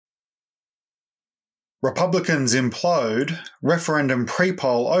Republicans implode, referendum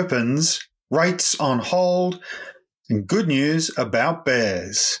prepoll opens, rates on hold, and good news about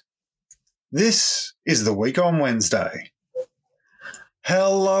bears. This is the Week on Wednesday.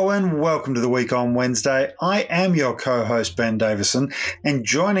 Hello and welcome to the Week on Wednesday. I am your co-host, Ben Davison, and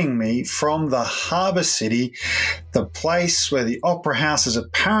joining me from the Harbour City, the place where the Opera House is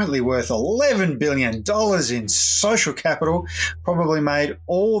apparently worth $11 billion in social capital, probably made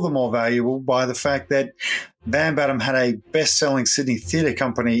all the more valuable by the fact that Van Batum had a best-selling Sydney theatre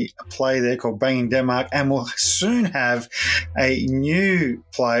company play there called Banging Denmark, and will soon have a new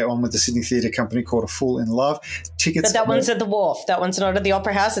play on with the Sydney Theatre Company called A Fool in Love. Tickets, but that one's at the Wharf. That one's not at the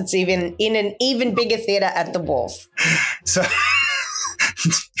Opera House. It's even in an even bigger theatre at the Wharf. So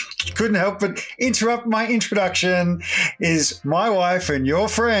couldn't help but interrupt my introduction. Is my wife and your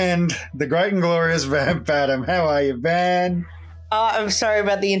friend, the great and glorious Van Batum. How are you, Van? I'm sorry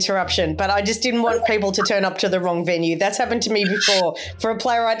about the interruption, but I just didn't want people to turn up to the wrong venue. That's happened to me before. For a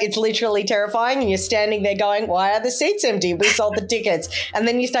playwright, it's literally terrifying, and you're standing there going, why are the seats empty? We sold the tickets. And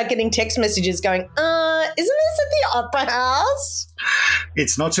then you start getting text messages going, isn't this at the Opera House?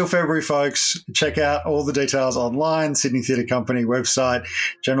 It's not till February, folks. Check out all the details online, Sydney Theatre Company website.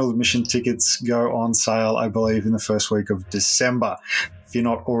 General admission tickets go on sale, I believe, in the first week of December. If you're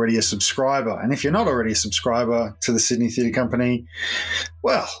not already a subscriber. And if you're not already a subscriber to the Sydney Theatre Company,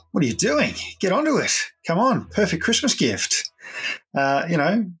 well, what are you doing? Get onto it. Come on, perfect Christmas gift.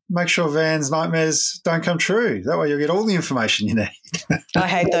 Make sure Van's nightmares don't come true. That way you'll get all the information you need. I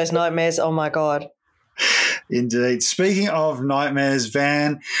hate those nightmares. Oh, my God. Indeed. Speaking of nightmares,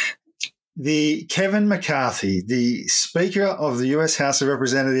 Van, the Kevin McCarthy, the Speaker of the US House of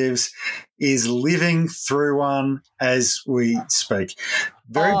Representatives, is living through one as we speak.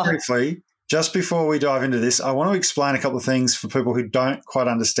 Very briefly, just before we dive into this, I want to explain a couple of things for people who don't quite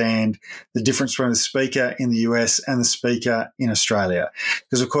understand the difference between the Speaker in the US and the Speaker in Australia.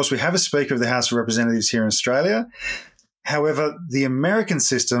 Because, of course, we have a Speaker of the House of Representatives here in Australia. However, under the American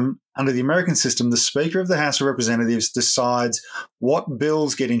system, the Speaker of the House of Representatives decides what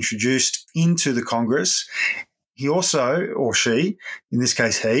bills get introduced into the Congress. He also, or she, in this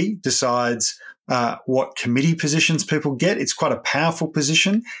case he, decides what committee positions people get. It's quite a powerful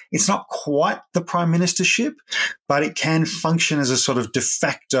position. It's not quite the prime ministership, but it can function as a sort of de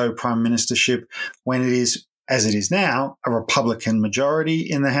facto prime ministership when it is, as it is now, a Republican majority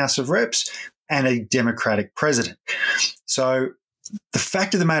in the House of Reps and a Democratic president. So the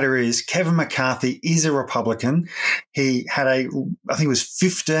fact of the matter is Kevin McCarthy is a Republican. He had I think it was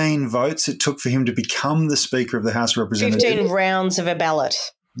 15 votes it took for him to become the Speaker of the House of Representatives. 15 rounds of a ballot.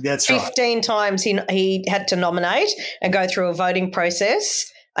 That's 15 right. times he had to nominate and go through a voting process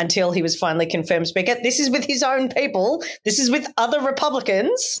until he was finally confirmed Speaker. This is with his own people. This is with other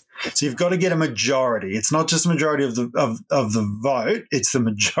Republicans. So you've got to get a majority. It's not just a majority of the vote; it's the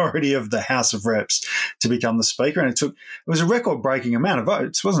majority of the House of Reps to become the Speaker. And it was a record-breaking amount of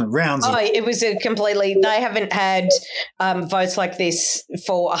votes, wasn't it? It was they haven't had votes like this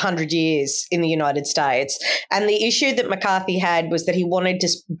for 100 years in the United States. And the issue that McCarthy had was that he wanted to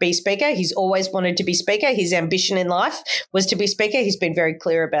be Speaker. He's always wanted to be Speaker. His ambition in life was to be Speaker. He's been very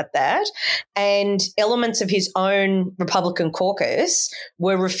clear about that. And elements of his own Republican caucus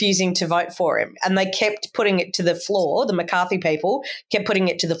were refusing to vote for him. And they kept putting it to the floor. The McCarthy people kept putting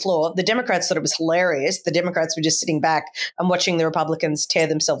it to the floor. The Democrats thought it was hilarious. The Democrats were just sitting back and watching the Republicans tear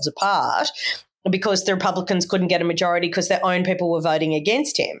themselves apart because the Republicans couldn't get a majority because their own people were voting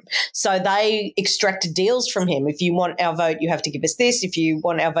against him. So they extracted deals from him. If you want our vote, you have to give us this. If you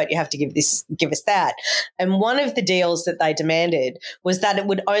want our vote, you have to give us that. And one of the deals that they demanded was that it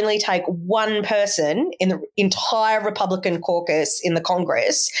would only take one person in the entire Republican caucus in the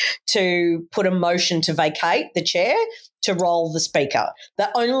Congress to put a motion to vacate the chair to roll the Speaker.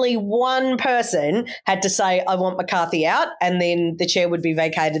 That only one person had to say, I want McCarthy out, and then the chair would be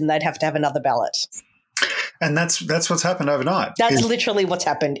vacated and they'd have to have another ballot. And that's what's happened overnight. That's literally what's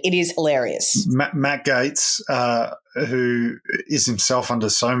happened. It is hilarious. Matt Gaetz, who is himself under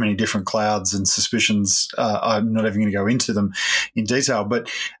so many different clouds and suspicions, I'm not even going to go into them in detail, but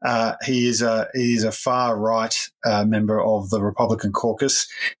he is a far right member of the Republican caucus.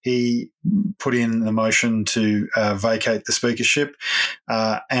 He put in the motion to vacate the speakership,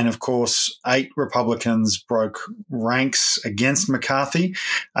 and of course 8 Republicans broke ranks against McCarthy.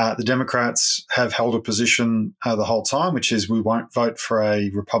 The Democrats have held a position the whole time, which is we won't vote for a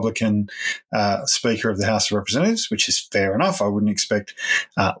Republican Speaker of the House of Representatives, which is fair enough. I wouldn't expect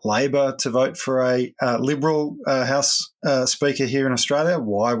Labor to vote for a Liberal House Speaker here in Australia.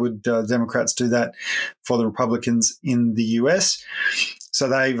 Why would Democrats do that for the Republicans in the US? So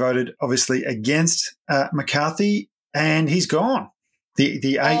they voted obviously against McCarthy, and he's gone.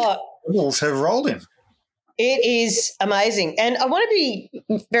 The eight Liberals have rolled him. It is amazing. And I want to be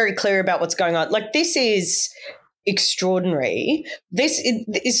very clear about what's going on. Like, this is extraordinary. This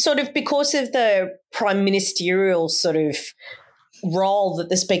is sort of because of the prime ministerial sort of role that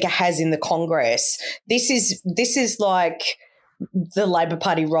the Speaker has in the Congress. This is like the Labor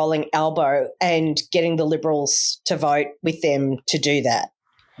Party rolling elbow and getting the Liberals to vote with them to do that.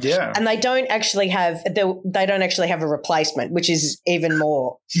 Yeah. And they don't actually have a replacement, which is even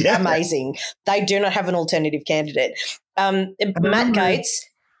more amazing. They do not have an alternative candidate. Matt Gaetz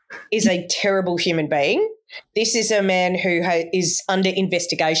is a terrible human being. This is a man who is under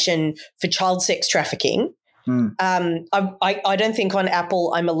investigation for child sex trafficking. I don't think on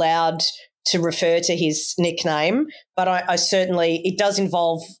Apple I'm allowed to refer to his nickname, but I certainly, it does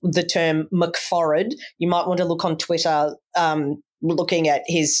involve the term McForrid. You might want to look on Twitter looking at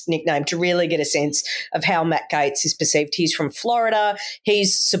his nickname to really get a sense of how Matt Gaetz is perceived. He's from Florida.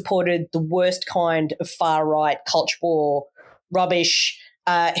 He's supported the worst kind of far-right culture war rubbish.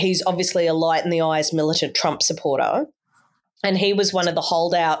 He's obviously a light in the eyes militant Trump supporter. And he was one of the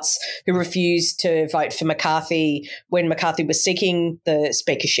holdouts who refused to vote for McCarthy when McCarthy was seeking the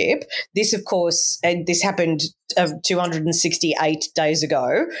speakership. This, of course, this happened 268 days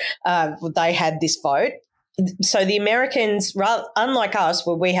ago. They had this vote. So the Americans, unlike us,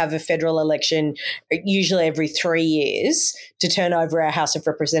 where we have a federal election usually every 3 years to turn over our House of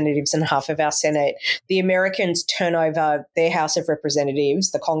Representatives and half of our Senate, the Americans turn over their House of Representatives,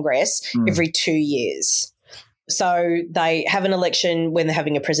 the Congress, every 2 years. So they have an election when they're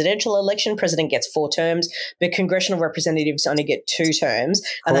having a presidential election. President gets 4 terms, but congressional representatives only get 2 terms,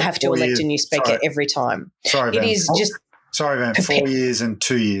 and they have to elect a new speaker every time. Sorry, Van. It is just sorry, Van. 4 years and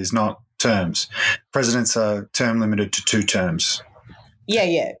 2 years, not terms. Presidents are term limited to 2 terms.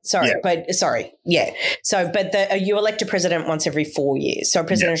 Yeah. So, but you elect a president once every 4 years. So a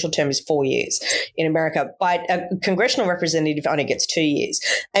presidential term is 4 years in America, but a congressional representative only gets 2 years.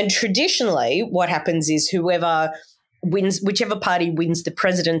 And traditionally what happens is whoever wins, whichever party wins the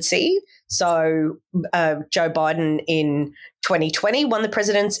presidency. So Joe Biden in 2020 won the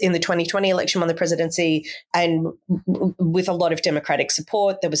presidency, in the 2020 election won the presidency, and with a lot of Democratic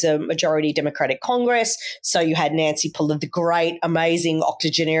support. There was a majority Democratic Congress. So you had Nancy Pelosi, the great, amazing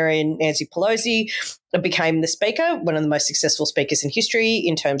octogenarian Nancy Pelosi, became the speaker, one of the most successful speakers in history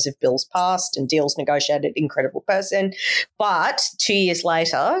in terms of bills passed and deals negotiated, incredible person. But 2 years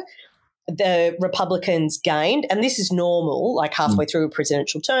later, the Republicans gained, and this is normal, like halfway through a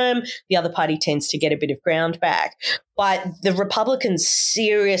presidential term, the other party tends to get a bit of ground back. But the Republicans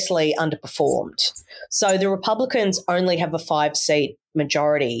seriously underperformed. So the Republicans only have a 5-seat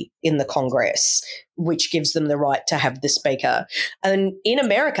majority in the Congress, which gives them the right to have the speaker. And in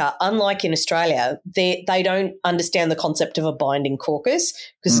America, unlike in Australia, they don't understand the concept of a binding caucus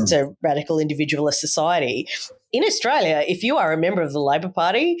because it's a radical individualist society. In Australia, if you are a member of the Labor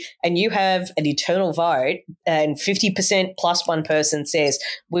Party and you have an internal vote and 50% plus one person says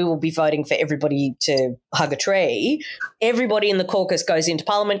we will be voting for everybody to hug a tree, everybody in the caucus goes into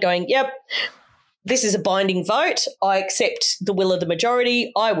Parliament going, yep, this is a binding vote. I accept the will of the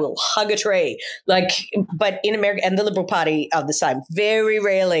majority. I will hug a tree. But in America, and the Liberal Party are the same. Very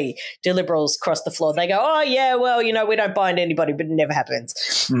rarely do Liberals cross the floor. They go, oh, yeah, well, we don't bind anybody, but it never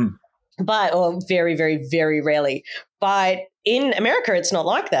happens. Or very, very, very rarely. But in America, it's not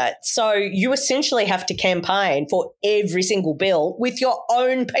like that. So you essentially have to campaign for every single bill with your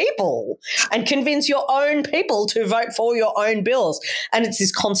own people and convince your own people to vote for your own bills. And it's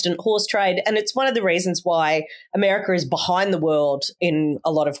this constant horse trade. And it's one of the reasons why America is behind the world in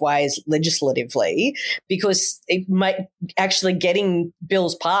a lot of ways legislatively, because actually getting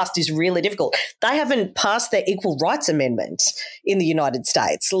bills passed is really difficult. They haven't passed their Equal Rights Amendment in the United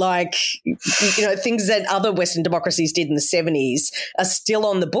States. Things that other Western democracies did in the 70s are still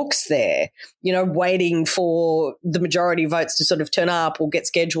on the books there, waiting for the majority votes to sort of turn up or get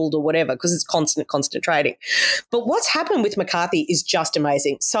scheduled or whatever, because it's constant trading. But what's happened with McCarthy is just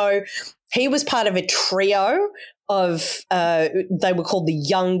amazing. So he was part of a trio of they were called the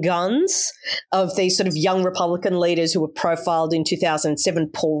Young Guns, of these sort of young Republican leaders who were profiled in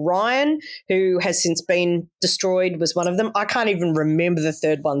 2007. Paul Ryan, who has since been destroyed, was one of them. I can't even remember the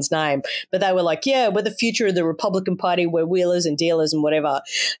third one's name, but they were like, yeah, we're the future of the Republican Party, we're wheelers and dealers and whatever.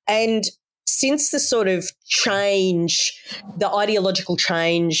 And since the sort of change, the ideological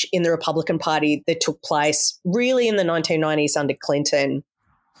change in the Republican Party that took place really in the 1990s under Clinton,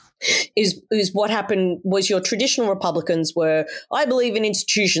 is what happened was your traditional Republicans were, I believe in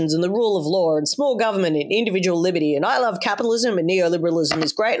institutions and the rule of law and small government and individual liberty, and I love capitalism and neoliberalism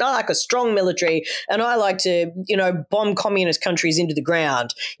is great, and I like a strong military, and I like to, bomb communist countries into the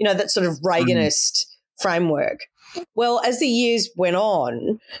ground, that sort of Reaganist framework. Well, as the years went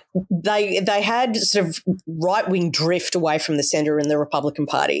on, they had sort of right-wing drift away from the centre in the Republican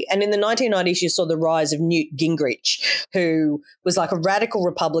Party. And in the 1990s, you saw the rise of Newt Gingrich, who was like a radical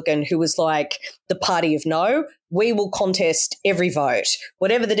Republican who was like the party of no. We will contest every vote.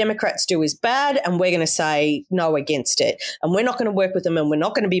 Whatever the Democrats do is bad, and we're going to say no against it. And we're not going to work with them, and we're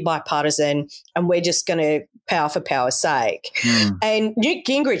not going to be bipartisan, and we're just going to power for power's sake. And Newt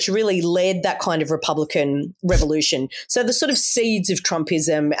Gingrich really led that kind of Republican revolution. So the sort of seeds of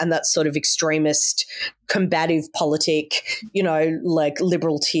Trumpism and that sort of extremist combative politic, like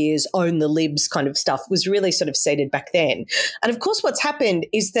liberal tears, own the libs kind of stuff was really sort of seeded back then. And of course, what's happened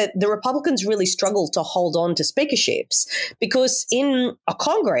is that the Republicans really struggled to hold on to speakerships because in a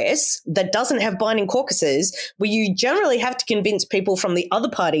Congress that doesn't have binding caucuses, where you generally have to convince people from the other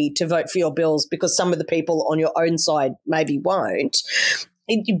party to vote for your bills because some of the people on your own side maybe won't,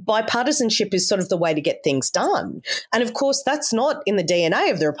 bipartisanship is sort of the way to get things done. And of course, that's not in the DNA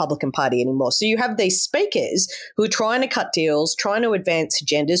of the Republican Party anymore. So you have these speakers who are trying to cut deals, trying to advance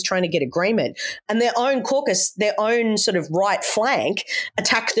agendas, trying to get agreement, and their own caucus, their own sort of right flank,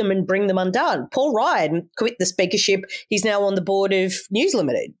 attack them and bring them undone. Paul Ryan quit the speakership. He's now on the board of News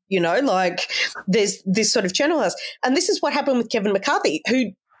Limited, there's this sort of channel house. And this is what happened with Kevin McCarthy,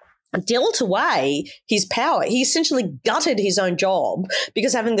 who dealt away his power. He essentially gutted his own job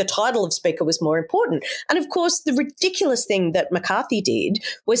because having the title of Speaker was more important. And of course, the ridiculous thing that McCarthy did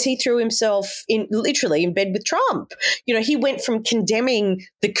was he threw himself literally in bed with Trump. He went from condemning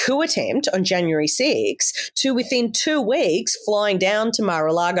the coup attempt on January 6 to within 2 weeks flying down to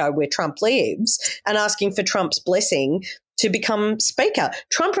Mar-a-Lago where Trump lives and asking for Trump's blessing to become Speaker.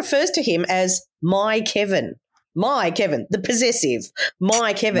 Trump refers to him as my Kevin. My Kevin, the possessive,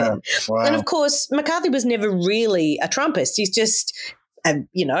 my Kevin. Yeah. Wow. And of course, McCarthy was never really a Trumpist. He's just a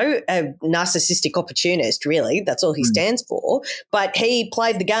narcissistic opportunist, really. That's all he stands for. But he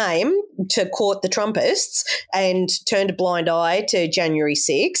played the game to court the Trumpists and turned a blind eye to January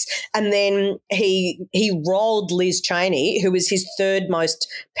 6. And then he rolled Liz Cheney, who was his third most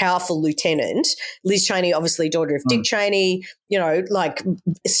powerful lieutenant. Liz Cheney, obviously daughter of Dick Cheney, like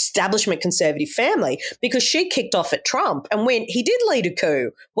establishment conservative family, because she kicked off at Trump and went, he did lead a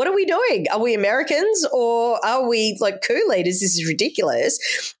coup. What are we doing? Are we Americans or are we like coup leaders? This is ridiculous.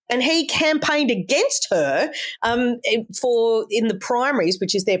 And he campaigned against her in the primaries,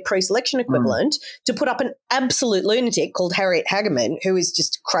 which is their pre-selection equivalent, to put up an absolute lunatic called Harriet Hageman, who is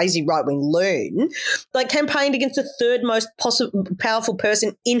just a crazy right-wing loon, campaigned against the third most powerful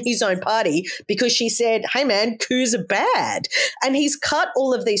person in his own party because she said, hey, man, coups are bad. And he's cut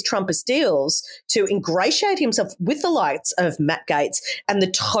all of these Trumpist deals to ingratiate himself with the likes of Matt Gaetz and the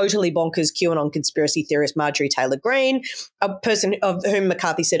totally bonkers QAnon conspiracy theorist Marjorie Taylor Greene, a person of whom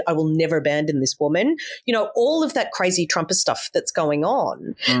McCarthy said, I will never abandon this woman. All of that crazy Trumpist stuff that's going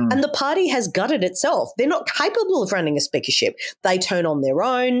on. And the party has gutted itself. They're not capable of running a speakership. They turn on their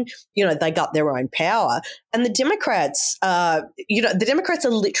own, they gut their own power. And the Democrats, are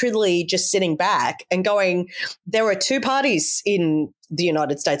literally just sitting back and going, there are 2 parties in the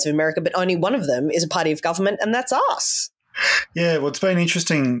United States of America, but only one of them is a party of government, and that's us. Yeah, well, it's been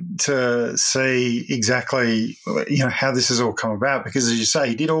interesting to see exactly, how this has all come about because, as you say,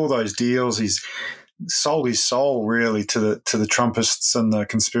 he did all those deals. He's sold his soul really to the Trumpists and the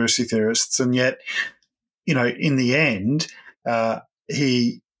conspiracy theorists, and yet, in the end,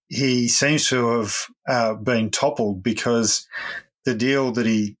 he seems to have been toppled because the deal that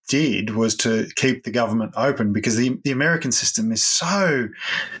he did was to keep the government open because the American system is so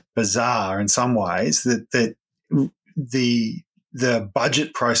bizarre in some ways that the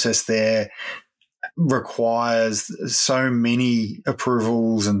budget process there requires so many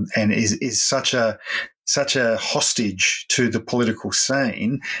approvals and is such a hostage to the political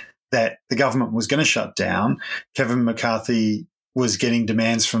scene that the government was going to shut down. Kevin McCarthy was getting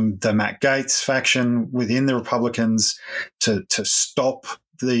demands from the Matt Gaetz faction within the Republicans to stop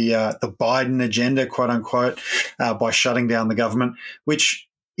the Biden agenda, quote unquote, by shutting down the government, which,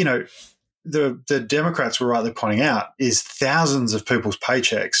 the Democrats were rightly pointing out is thousands of people's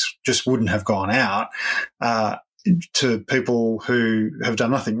paychecks just wouldn't have gone out to people who have done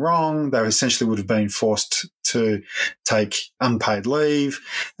nothing wrong. They essentially would have been forced to take unpaid leave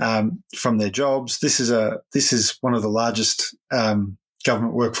from their jobs. This is one of the largest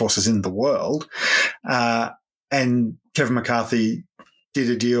government workforces in the world, and Kevin McCarthy did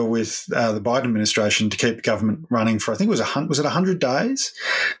a deal with the Biden administration to keep the government running for, I think it was it 100 days?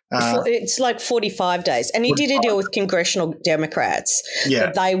 It's like 45 days. And he did a deal with congressional Democrats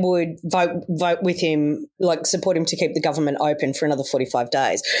that they would vote with him, like support him to keep the government open for another 45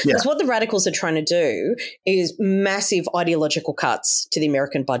 days. Because what the radicals are trying to do is massive ideological cuts to the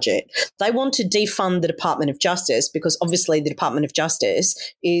American budget. They want to defund the Department of Justice because obviously the Department of Justice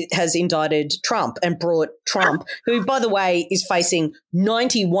has indicted Trump and brought Trump, who, by the way, is facing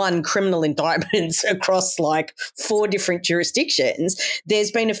 91 criminal indictments across like 4 different jurisdictions.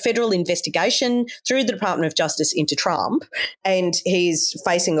 There's been a federal investigation through the Department of Justice into Trump, and he's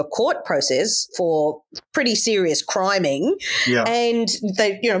facing a court process for pretty serious criming and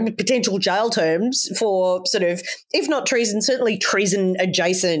the potential jail terms for sort of, if not treason, certainly treason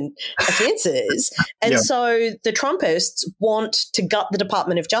adjacent offences. And so the Trumpists want to gut the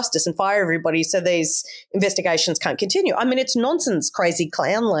Department of Justice and fire everybody so these investigations can't continue. I mean, it's nonsense, crazy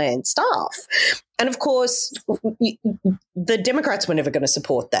clownland stuff. And, of course, the Democrats were never going to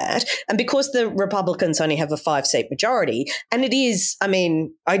support that. And because the Republicans only have a 5-seat majority, and it is, I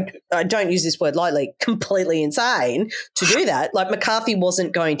mean, I don't use this word lightly, completely insane to do that. Like, McCarthy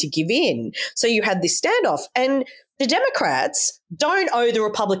wasn't going to give in. So you had this standoff. And the Democrats don't owe the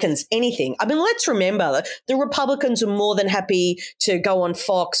Republicans anything. I mean, let's remember the Republicans are more than happy to go on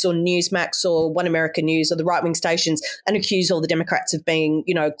Fox or Newsmax or One American News or the right-wing stations and accuse all the Democrats of being,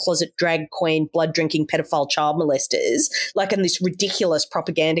 closet drag queen, blood-drinking pedophile child molesters, like in this ridiculous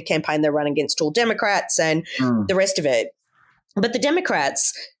propaganda campaign they run against all Democrats and the rest of it. But the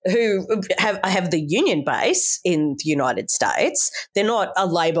Democrats who have the union base in the United States, they're not a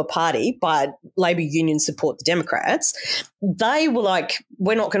Labor Party, but Labor unions support the Democrats. They were like,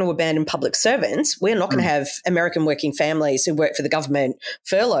 we're not going to abandon public servants. We're not going to have American working families who work for the government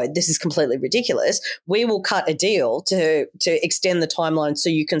furloughed. This is completely ridiculous. We will cut a deal to extend the timeline so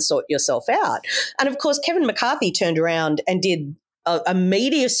you can sort yourself out. And, of course, Kevin McCarthy turned around and did a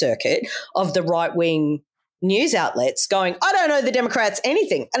media circuit of the right-wing news outlets going, I don't know the Democrats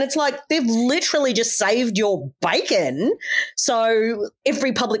anything. And it's like, they've literally just saved your bacon. So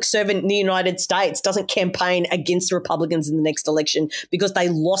every public servant in the United States doesn't campaign against the Republicans in the next election because they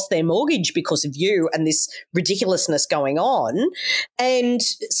lost their mortgage because of you and this ridiculousness going on. And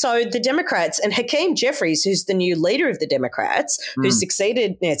so the Democrats and Hakeem Jeffries, who's the new leader of the Democrats, who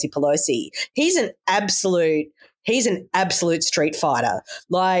succeeded Nancy Pelosi, he's an absolute street fighter.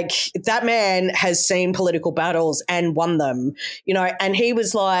 Like, that man has seen political battles and won them, and he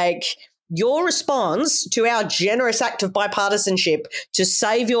was like, your response to our generous act of bipartisanship to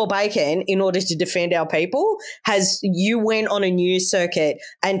save your bacon in order to defend our people you went on a news circuit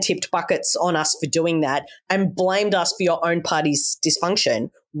and tipped buckets on us for doing that and blamed us for your own party's dysfunction.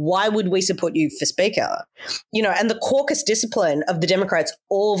 Why would we support you for Speaker? And the caucus discipline of the Democrats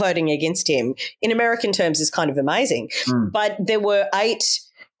all voting against him in American terms is kind of amazing. But there were 8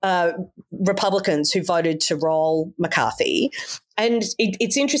 Republicans who voted to roll McCarthy. And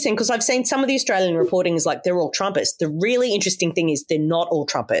it's interesting because I've seen some of the Australian reporting is like they're all Trumpists. The really interesting thing is they're not all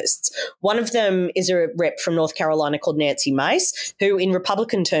Trumpists. One of them is a rep from North Carolina called Nancy Mace, who in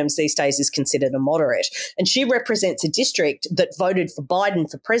Republican terms these days is considered a moderate. And she represents a district that voted for Biden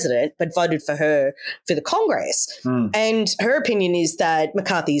for president but voted for her for the Congress. And her opinion is that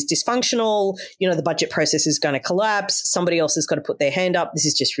McCarthy is dysfunctional, the budget process is going to collapse, somebody else has got to put their hand up, this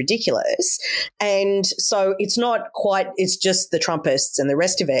is just ridiculous. And so it's just the Trumpists and the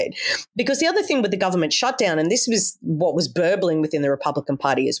rest of it. Because the other thing with the government shutdown, and this was what was burbling within the Republican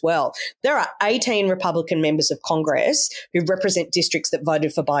Party as well, there are 18 Republican members of Congress who represent districts that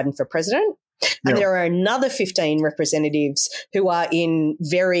voted for Biden for president. And there are another 15 representatives who are in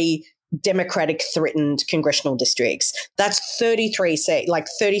very Democratic threatened congressional districts. That's 33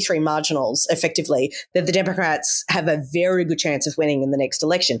 marginals effectively that the Democrats have a very good chance of winning in the next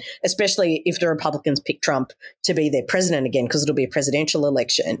election, especially if the Republicans pick Trump to be their president again, because it'll be a presidential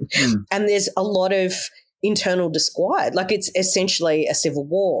election. And there's a lot of internal disquiet. Like, it's essentially a civil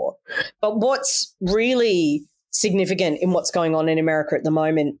war. But what's really significant in what's going on in America at the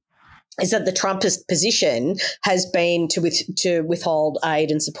moment is that the Trumpist position has been to withhold aid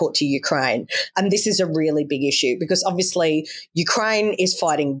and support to Ukraine. And this is a really big issue because obviously Ukraine is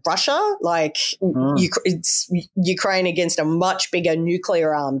fighting Russia, it's Ukraine against a much bigger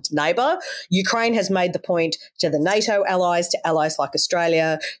nuclear-armed neighbour. Ukraine has made the point to the NATO allies, to allies like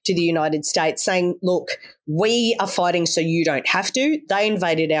Australia, to the United States, saying, look, we are fighting so you don't have to. They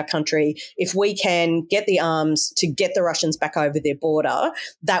invaded our country. If we can get the arms to get the Russians back over their border,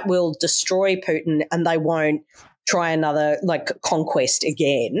 that will destroy Putin and they won't try another conquest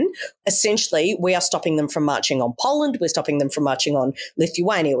again. Essentially, we are stopping them from marching on Poland. We're stopping them from marching on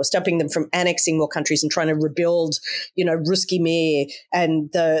Lithuania. We're stopping them from annexing more countries and trying to rebuild, Ruski Mir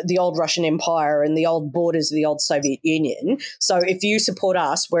and the old Russian Empire and the old borders of the old Soviet Union. So if you support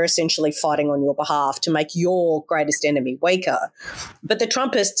us, we're essentially fighting on your behalf to make your greatest enemy weaker. But the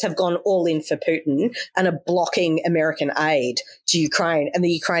Trumpists have gone all in for Putin and are blocking American aid to Ukraine. And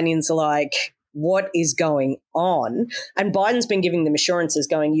the Ukrainians are like, what is going on? And Biden's been giving them assurances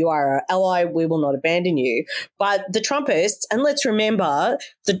going, you are our ally, we will not abandon you. But the Trumpists, and let's remember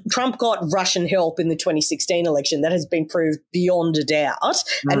that Trump got Russian help in the 2016 election. That has been proved beyond a doubt.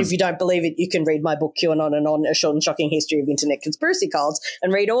 And if you don't believe it, you can read my book, QAnon and On, A Short and Shocking History of Internet Conspiracy Cults,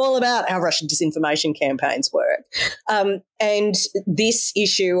 and read all about how Russian disinformation campaigns work. And this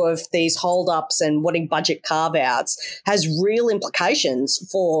issue of these hold-ups and wanting budget carve-outs has real implications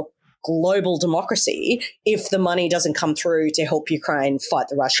for global democracy if the money doesn't come through to help Ukraine fight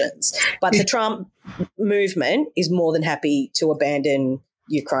the Russians. But the Trump movement is more than happy to abandon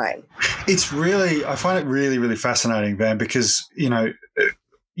Ukraine. I find it really, really fascinating, Van, because,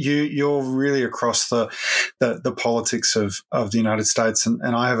 you're really across the politics of the United States, and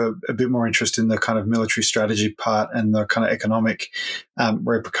I have a bit more interest in the kind of military strategy part and the kind of economic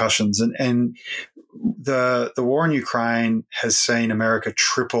repercussions. And the war in Ukraine has seen America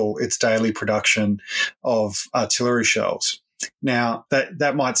triple its daily production of artillery shells. Now,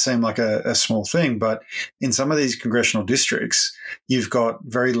 that might seem like a small thing, but in some of these congressional districts, you've got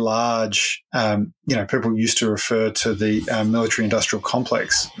very large, people used to refer to the military-industrial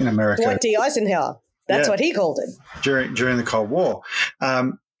complex in America. Dwight D. Eisenhower, that's what he called it. During the Cold War.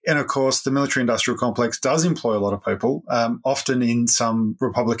 And, of course, the military-industrial complex does employ a lot of people, often in some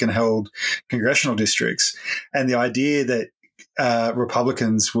Republican-held congressional districts. And the idea that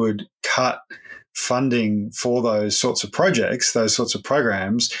Republicans would cut funding for those sorts of projects, those sorts of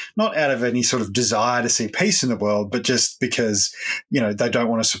programs, not out of any sort of desire to see peace in the world, but just because, they don't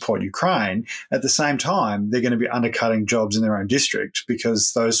want to support Ukraine. At the same time, they're going to be undercutting jobs in their own district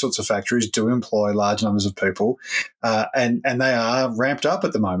because those sorts of factories do employ large numbers of people, and they are ramped up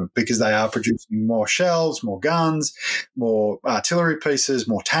at the moment because they are producing more shells, more guns, more artillery pieces,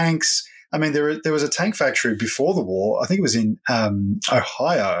 more tanks. I mean, there was a tank factory before the war, I think it was in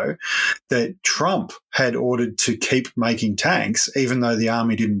Ohio, that Trump had ordered to keep making tanks, even though the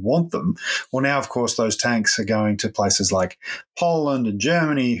army didn't want them. Well, now, of course, those tanks are going to places like Poland and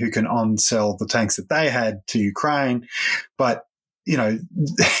Germany, who can on-sell the tanks that they had to Ukraine. But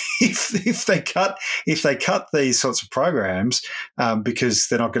if they cut these sorts of programs because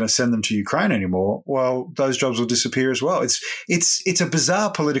they're not going to send them to Ukraine anymore, well, those jobs will disappear as well. It's a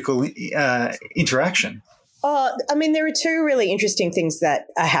bizarre political interaction. There are two really interesting things that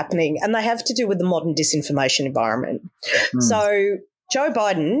are happening, and they have to do with the modern disinformation environment. So Joe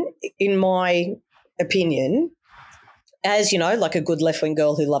Biden, in my opinion, as like a good left-wing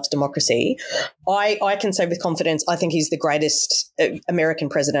girl who loves democracy, I can say with confidence I think he's the greatest American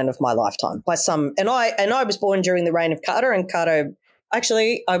president of my lifetime by some. And I was born during the reign of Carter, and Carter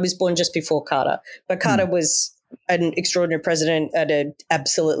actually I was born just before Carter, but Carter was an extraordinary president at an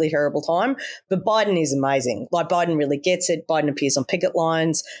absolutely horrible time. But Biden is amazing. Like, Biden really gets it. Biden appears on picket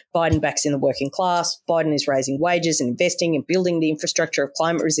lines. Biden backs in the working class. Biden is raising wages and investing and building the infrastructure of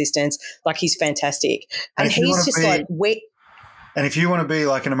climate resistance. Like, he's fantastic. And he's just And if you want to be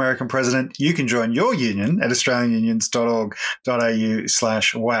like an American president, you can join your union at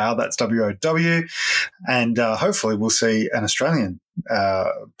australianunions.org.au/wow. That's WOW. And hopefully we'll see an Australian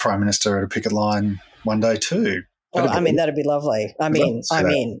Prime Minister at a picket line one day too. That'd be lovely.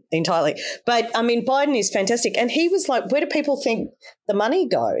 Entirely. But, Biden is fantastic. And he was like, where do people think the money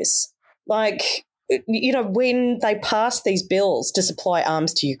goes? Like, when they pass these bills to supply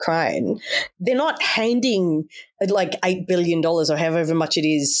arms to Ukraine, they're not handing like $8 billion or however much it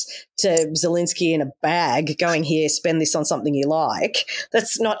is to Zelensky in a bag going, here, spend this on something you like.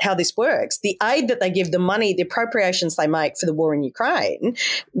 That's not how this works. The aid that they give, the money, the appropriations they make for the war in Ukraine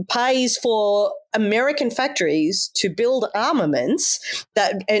pays for American factories to build armaments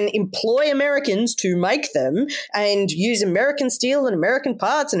and employ Americans to make them and use American steel and American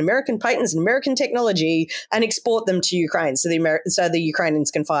parts and American patents and American technology and export them to Ukraine so the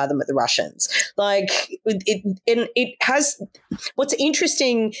Ukrainians can fire them at the Russians. Like, it has what's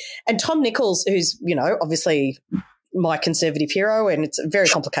interesting, and Tom Nichols, who's, obviously my conservative hero, and it's a very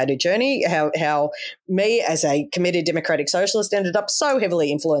complicated journey, how me as a committed democratic socialist ended up so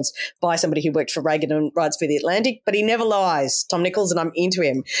heavily influenced by somebody who worked for Reagan and writes for The Atlantic, but he never lies, Tom Nichols, and I'm into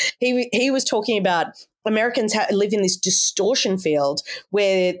him. He was talking about Americans live in this distortion field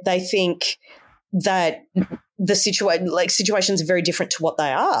where they think that the situations are very different to what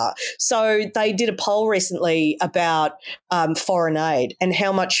they are. So they did a poll recently about foreign aid and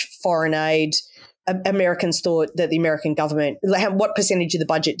how much foreign aid Americans thought that the American government, what percentage of the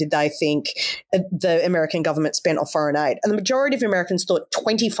budget did they think the American government spent on foreign aid? And the majority of Americans thought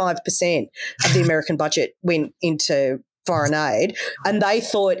 25% of the American budget went into foreign aid, and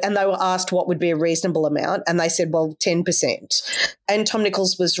they were asked what would be a reasonable amount, and they said, well, 10%. And Tom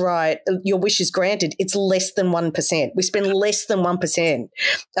Nichols was right. Your wish is granted. It's less than 1%. We spend less than 1%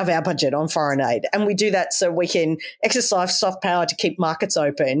 of our budget on foreign aid, and we do that so we can exercise soft power to keep markets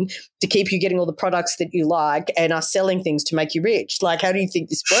open, to keep you getting all the products that you like, and us selling things to make you rich. Like, how do you think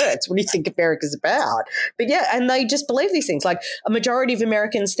this works? What do you think America's about? But yeah, and they just believe these things. Like, a majority of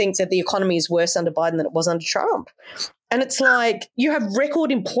Americans think that the economy is worse under Biden than it was under Trump. And it's like, you have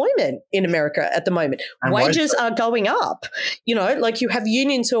record employment in America at the moment. And wages are going up. You know, like, you have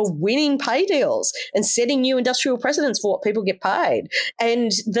unions who are winning pay deals and setting new industrial precedents for what people get paid.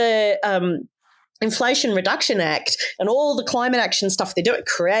 And the Inflation Reduction Act and all the climate action stuff they're doing,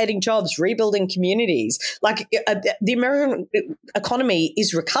 creating jobs, rebuilding communities. Like, the American economy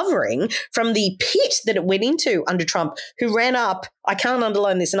is recovering from the pit that it went into under Trump, who ran up, I can't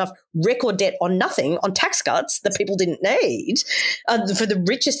underline this enough, record debt on nothing, on tax cuts that people didn't need for the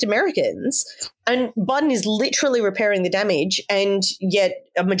richest Americans. And Biden is literally repairing the damage, and yet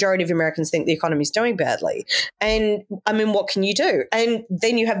a majority of Americans think the economy is doing badly. And, I mean, what can you do? And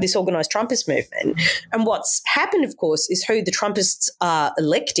then you have this organised Trumpist movement. And what's happened, of course, is who the Trumpists are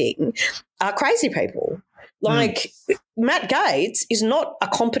electing are crazy people. Like, Matt Gaetz is not a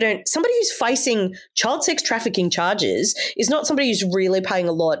competent – somebody who's facing child sex trafficking charges is not somebody who's really paying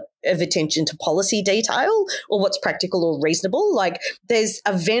a lot of attention to policy detail or what's practical or reasonable. Like, there's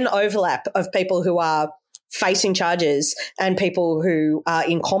a Venn overlap of people who are facing charges and people who are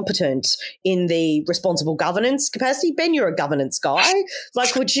incompetent in the responsible governance capacity. Ben, you're a governance guy.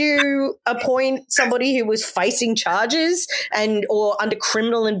 Like, would you appoint somebody who was facing charges and or under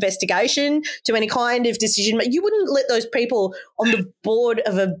criminal investigation to any kind of decision? You wouldn't let those people on the board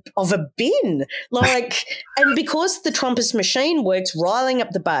of a bin. Like, and because the Trumpist machine works riling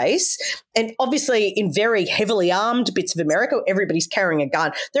up the base, and obviously in very heavily armed bits of America, everybody's carrying a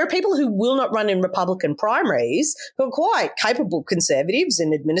gun. There are people who will not run in Republican primaries who are quite capable conservatives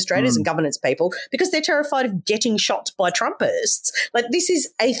and administrators and governance people because they're terrified of getting shot by Trumpists. Like, this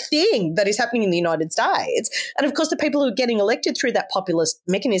is a thing that is happening in the United States. And, of course, the people who are getting elected through that populist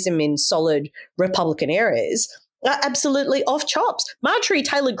mechanism in solid Republican areas are absolutely off chops. Marjorie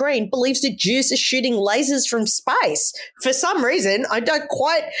Taylor Greene believes that Jews are shooting lasers from space. For some reason, I don't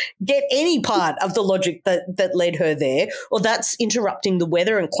quite get any part of the logic that led her there, or that's interrupting the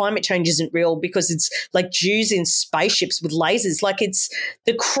weather and climate change isn't real because it's like Jews in spaceships with lasers. Like, it's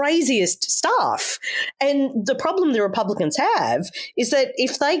the craziest stuff. And the problem the Republicans have is that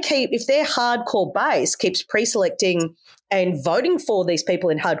if their hardcore base keeps pre-selecting and voting for these people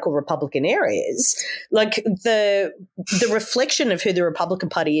in hardcore Republican areas, like the reflection of who the Republican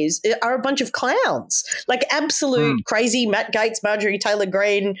Party is are a bunch of clowns, like absolute crazy Matt Gaetz, Marjorie Taylor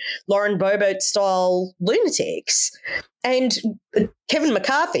Greene, Lauren Boebert style lunatics. And Kevin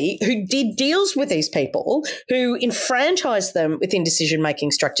McCarthy, who did deals with these people, who enfranchised them within decision-making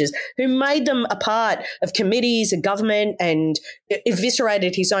structures, who made them a part of committees and government and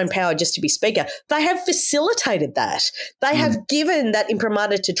eviscerated his own power just to be speaker, they have facilitated that. They have given that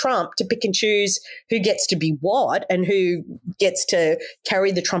imprimatur to Trump to pick and choose who gets to be what and who gets to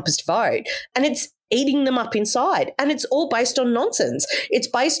carry the Trumpist vote. And it's eating them up inside. And it's all based on nonsense. It's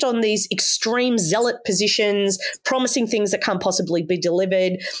based on these extreme zealot positions, promising things that can't possibly be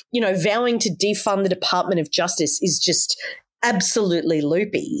delivered. You know, vowing to defund the Department of Justice is just absolutely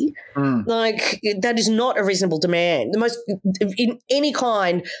loopy. Like, that is not a reasonable demand. In any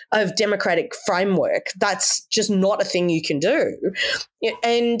kind of democratic framework, that's just not a thing you can do.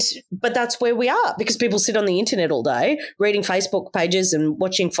 But that's where we are, because people sit on the internet all day reading Facebook pages and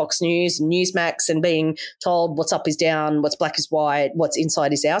watching Fox News and Newsmax and being told what's up is down, what's black is white, what's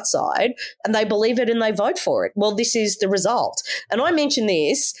inside is outside, and they believe it and they vote for it. Well, this is the result. And I mention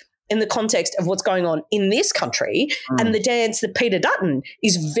this in the context of what's going on in this country and the dance that Peter Dutton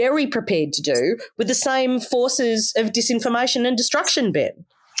is very prepared to do with the same forces of disinformation and destruction, Ben.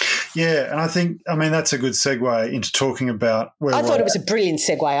 Yeah, and I mean, that's a good segue into talking about where I thought it was a brilliant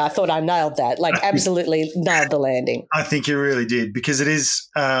segue. I thought I nailed that, like absolutely nailed the landing. I think you really did, because it is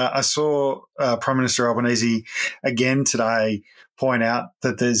I saw Prime Minister Albanese again today point out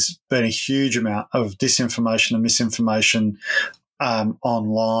that there's been a huge amount of disinformation and misinformation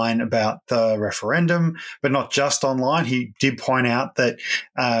online about the referendum, but not just online. He did point out that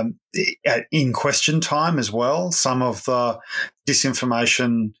in question time as well, some of the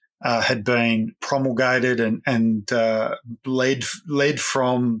disinformation had been promulgated and led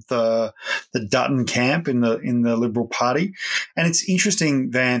from the Dutton camp in the Liberal Party. And it's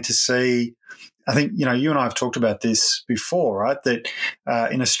interesting, Van, to see. I think, you and I have talked about this before, right? That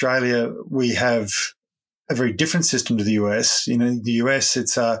in Australia we have a very different system to the US. The US,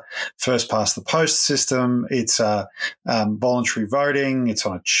 it's a first past the post system. It's a voluntary voting. It's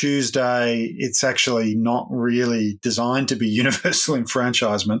on a Tuesday. It's actually not really designed to be universal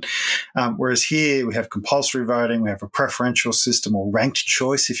enfranchisement. Whereas here we have compulsory voting. We have a preferential system, or ranked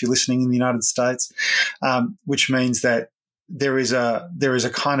choice if you're listening in the United States, which means that there is a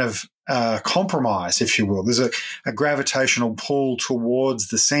kind of compromise, if you will. There's a gravitational pull towards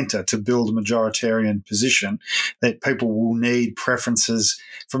the centre to build a majoritarian position, that people will need preferences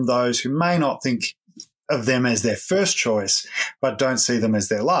from those who may not think of them as their first choice but don't see them as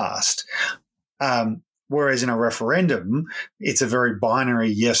their last. Whereas in a referendum, it's a very binary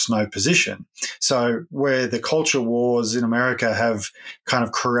yes-no position. So where the culture wars in America have kind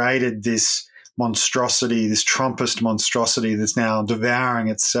of created this monstrosity, this Trumpist monstrosity that's now devouring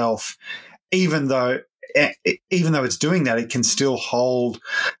itself, even though it's doing that, it can still hold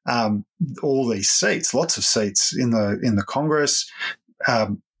all these seats, lots of seats in the Congress,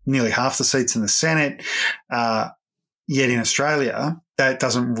 nearly half the seats in the Senate. Yet in Australia, that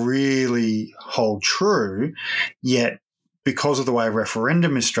doesn't really hold true. Yet, because of the way a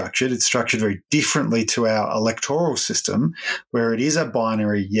referendum is structured, it's structured very differently to our electoral system, where it is a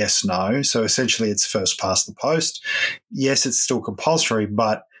binary yes-no. So essentially it's first past the post. Yes, it's still compulsory,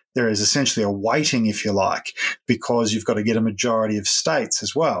 but there is essentially a weighting, if you like, because you've got to get a majority of states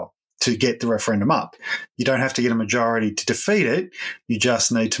as well to get the referendum up. You don't have to get a majority to defeat it. You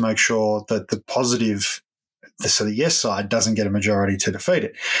just need to make sure that the yes side doesn't get a majority to defeat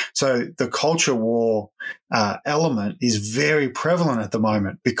it. So the culture war element is very prevalent at the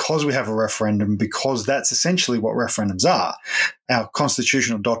moment because we have a referendum, because that's essentially what referendums are. Our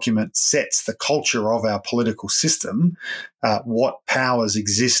constitutional document sets the culture of our political system, what powers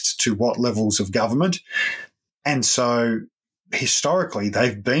exist to what levels of government. And so historically,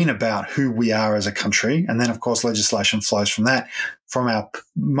 they've been about who we are as a country. And then, of course, legislation flows from that, from our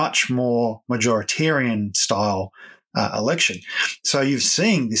much more majoritarian style election. So you've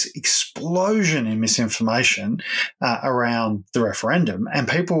seen this explosion in misinformation around the referendum, and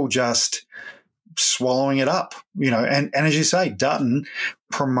people just swallowing it up, and as you say, Dutton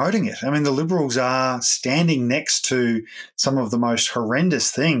promoting it. I mean, the Liberals are standing next to some of the most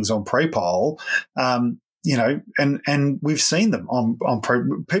horrendous things on prepoll, and we've seen them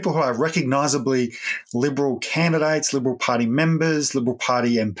on people who are recognisably Liberal candidates, Liberal Party members, Liberal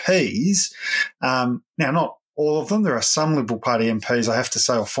Party MPs. Now, not all of them. There are some Liberal Party MPs, I have to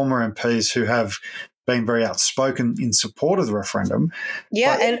say, or former MPs who have been very outspoken in support of the referendum.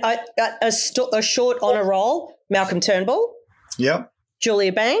 Yeah, and a short honour roll, Malcolm Turnbull. Yep.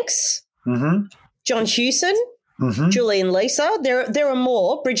 Julia Banks. Mm-hmm. John Hewson. Mm-hmm. Julian Leeser. There are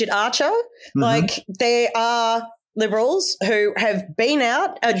more. Bridget Archer. Mm-hmm. Like, there are Liberals who have been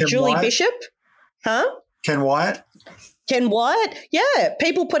out. Julie Wyatt. Bishop. Huh? Ken Wyatt. Yeah.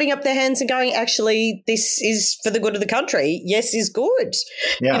 People putting up their hands and going, actually, this is for the good of the country. Yes is good.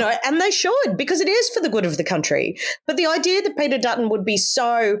 Yeah. And they should, because it is for the good of the country. But the idea that Peter Dutton would be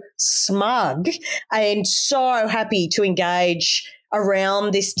so smug and so happy to engage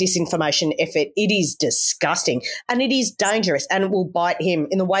around this disinformation effort, it is disgusting, and it is dangerous, and it will bite him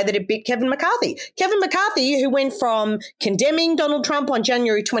in the way that it bit Kevin McCarthy. Kevin McCarthy, who went from condemning Donald Trump on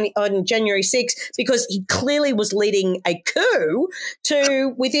January 6th because he clearly was leading a coup,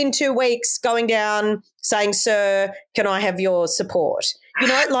 to within 2 weeks going down saying, "Sir, can I have your support?"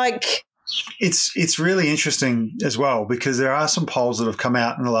 It's really interesting as well, because there are some polls that have come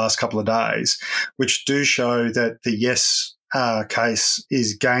out in the last couple of days which do show that the yes case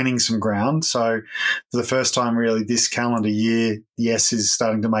is gaining some ground. So for the first time really this calendar year, yes is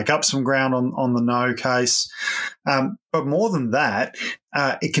starting to make up some ground on the no case. But more than that,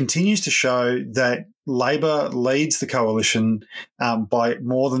 it continues to show that Labor leads the coalition by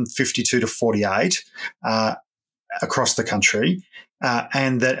more than 52 to 48 across the country.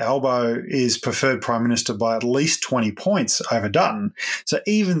 And that Albo is preferred Prime Minister by at least 20 points over Dutton. So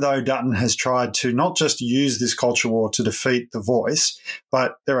even though Dutton has tried to not just use this culture war to defeat the Voice,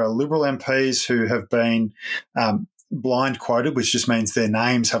 but there are Liberal MPs who have been blind quoted, which just means their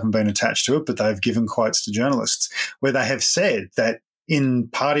names haven't been attached to it, but they've given quotes to journalists where they have said that in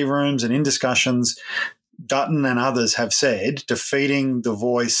party rooms and in discussions, Dutton and others have said defeating the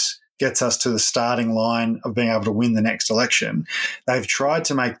Voice gets us to the starting line of being able to win the next election. They've tried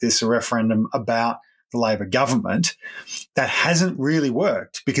to make this a referendum about the Labor government. That hasn't really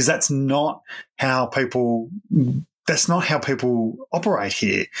worked because that's not how people operate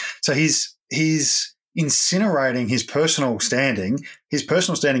here. So he's incinerating his personal standing. His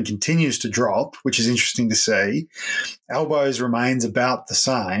personal standing continues to drop, which is interesting to see. Albo's remains about the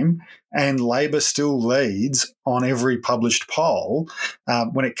same, and Labor still leads on every published poll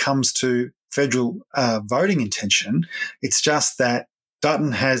when it comes to federal voting intention. It's just that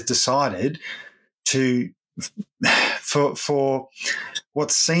Dutton has decided to, for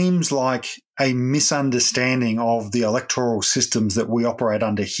what seems like a misunderstanding of the electoral systems that we operate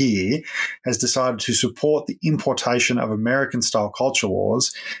under here, has decided to support the importation of American-style culture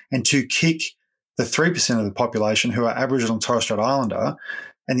wars and to kick the 3% of the population who are Aboriginal and Torres Strait Islander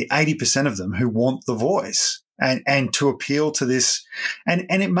and the 80% of them who want the Voice. And to appeal to this, and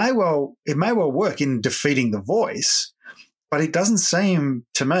it may well work in defeating the Voice, but it doesn't seem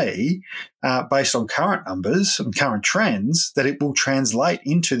to me, based on current numbers and current trends, that it will translate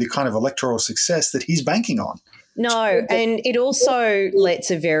into the kind of electoral success that he's banking on. No, and it also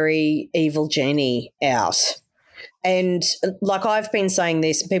lets a very evil genie out. And like I've been saying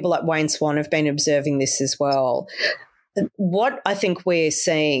this, people like Wayne Swan have been observing this as well. What I think we're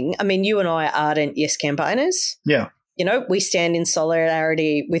seeing, I mean, you and I are ardent yes campaigners. Yeah. You know, we stand in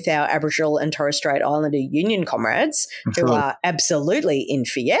solidarity with our Aboriginal and Torres Strait Islander union comrades who are absolutely in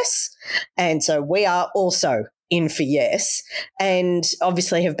for yes. And so we are also in for yes, and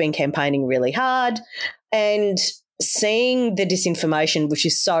obviously have been campaigning really hard and seeing the disinformation, which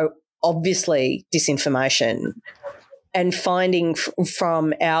is so obviously disinformation, and finding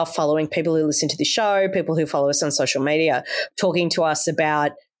from our following, people who listen to the show, people who follow us on social media, talking to us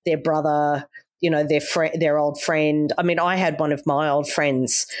about their brother, you know, their old friend. I mean, I had one of my old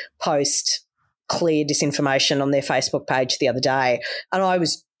friends post clear disinformation on their Facebook page the other day, and I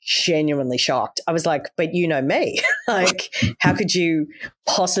was genuinely shocked. I was like, but you know me. Like, how could you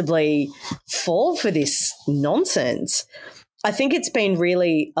possibly fall for this nonsense? I think it's been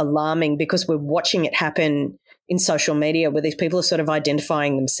really alarming because we're watching it happen in social media where these people are sort of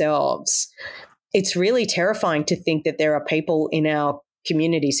identifying themselves. It's really terrifying to think that there are people in our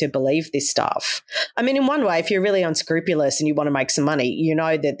communities who believe this stuff. I mean, in one way, if you're really unscrupulous and you want to make some money, you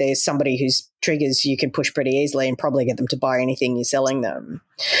know that there's somebody whose triggers you can push pretty easily and probably get them to buy anything you're selling them.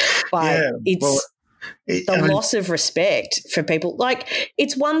 But loss of respect for people. Like,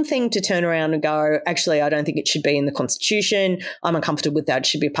 it's one thing to turn around and go, actually, I don't think it should be in the Constitution. I'm uncomfortable with that. It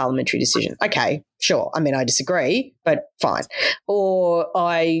should be a parliamentary decision. Okay, sure. I mean, I disagree, but fine. Or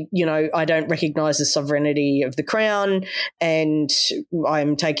I don't recognise the sovereignty of the Crown and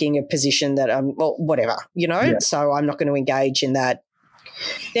I'm taking a position that whatever, so I'm not going to engage in that.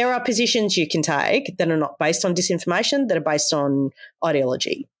 There are positions you can take that are not based on disinformation, that are based on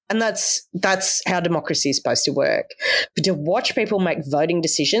ideology. And that's how democracy is supposed to work. But to watch people make voting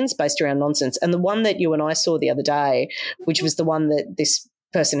decisions based around nonsense, and the one that you and I saw the other day, which was the one that this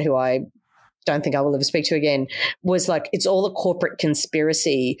person who I don't think I will ever speak to again, was like, it's all a corporate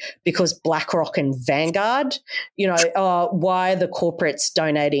conspiracy because BlackRock and Vanguard, why are the corporates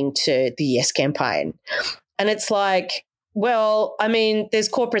donating to the Yes campaign? And it's like, well, I mean, there's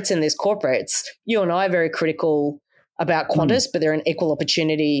corporates and there's corporates. You and I are very critical about Qantas, but they're an equal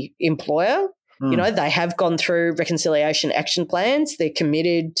opportunity employer. They have gone through reconciliation action plans. They're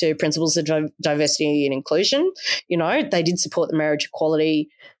committed to principles of diversity and inclusion. They did support the marriage equality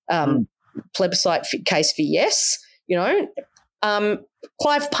plebiscite case for yes.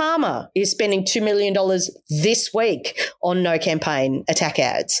 Clive Palmer is spending $2 million this week on no campaign attack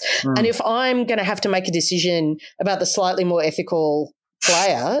ads. And if I'm going to have to make a decision about the slightly more ethical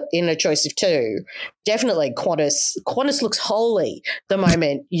player in a choice of two, definitely Qantas. Qantas looks holy the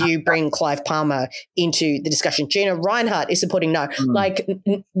moment you bring Clive Palmer into the discussion. Gina Reinhart is supporting no. Like,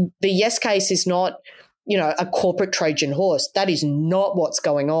 the yes case is not, a corporate Trojan horse. That is not what's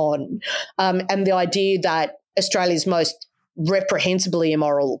going on. And the idea that Australia's most reprehensibly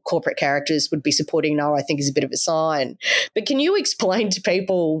immoral corporate characters would be supporting no, I think is a bit of a sign. But can you explain to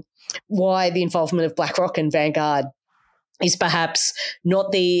people why the involvement of BlackRock and Vanguard is perhaps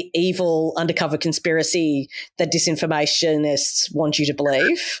not the evil undercover conspiracy that disinformationists want you to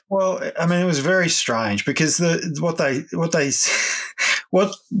believe? Well, I mean, it was very strange because that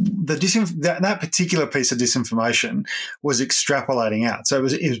particular piece of disinformation was extrapolating out. So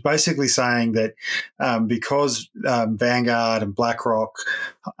it was basically saying that because Vanguard and BlackRock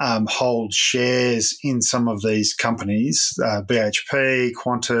hold shares in some of these companies, BHP,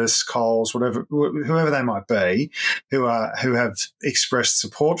 Qantas, Coles, whoever they might be, who have expressed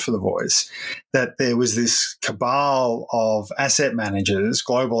support for the Voice, that there was this cabal of asset managers,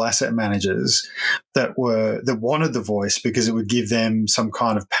 global asset managers, that wanted the Voice because it would give them some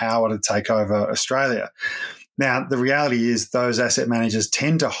kind of power to take over Australia. Now, the reality is those asset managers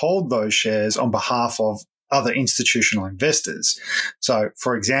tend to hold those shares on behalf of other institutional investors. So,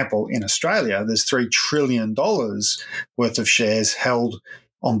 for example, in Australia, there's $3 trillion worth of shares held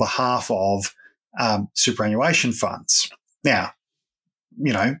on behalf of superannuation funds. Now,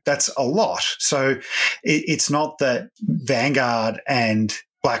 that's a lot. So it's not that Vanguard and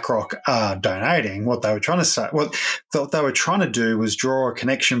BlackRock are donating. What they were trying to say, what they were trying to do was draw a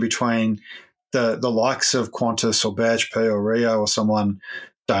connection between the likes of Qantas or BHP or Rio or someone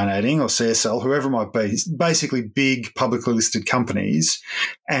donating, or CSL, whoever it might be, basically big publicly listed companies,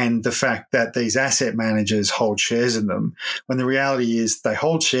 and the fact that these asset managers hold shares in them, when the reality is they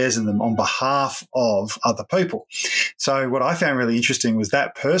hold shares in them on behalf of other people. So what I found really interesting was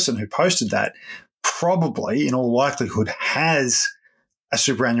that person who posted that probably, in all likelihood, has a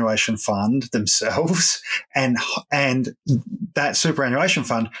superannuation fund themselves, and that superannuation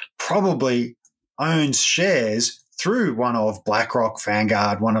fund probably owns shares through one of BlackRock,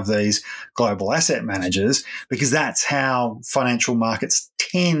 Vanguard, one of these global asset managers, because that's how financial markets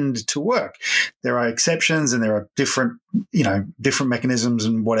tend to work. There are exceptions and there are different mechanisms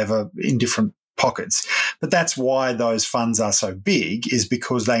and whatever in different pockets. But that's why those funds are so big, is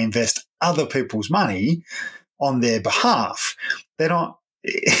because they invest other people's money on their behalf. They're not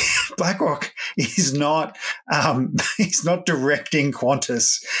BlackRock is not he's not directing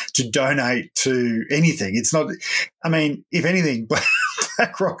Qantas to donate to anything. It's not. I mean, if anything,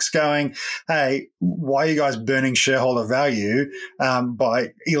 BlackRock's going, "Hey, why are you guys burning shareholder value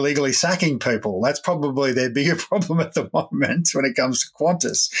by illegally sacking people?" That's probably their bigger problem at the moment when it comes to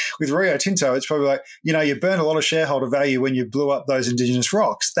Qantas. With Rio Tinto, it's probably like, you burned a lot of shareholder value when you blew up those indigenous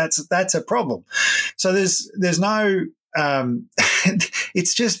rocks. That's a problem. So there's no.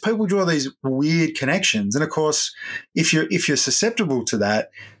 It's just people draw these weird connections, and of course, if you're susceptible to that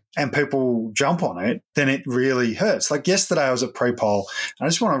and people jump on it, then it really hurts. Like yesterday, I was at prepoll, and I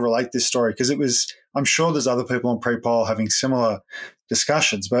just want to relate this story because I'm sure there's other people on prepoll having similar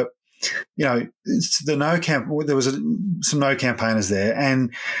discussions, but it's the no camp. There was some no campaigners there,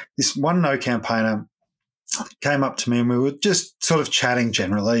 and this one no campaigner came up to me, and we were just sort of chatting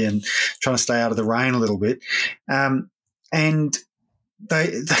generally and trying to stay out of the rain a little bit. And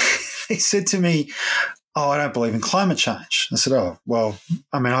they said to me, "Oh, I don't believe in climate change." I said, "Oh, well,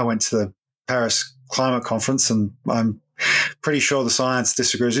 I mean, I went to the Paris Climate Conference, and I'm pretty sure the science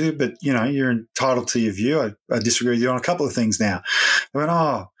disagrees with you, but, you're entitled to your view. I disagree with you on a couple of things now." They went,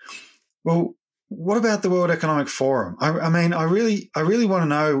 "Oh, well, what about the World Economic Forum? I mean, I really want to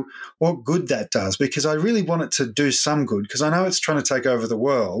know what good that does, because I really want it to do some good, because I know it's trying to take over the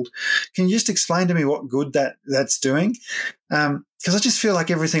world. Can you just explain to me what good that's doing? Because I just feel like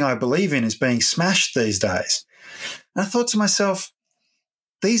everything I believe in is being smashed these days." And I thought to myself,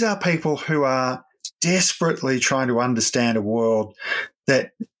 these are people who are desperately trying to understand a world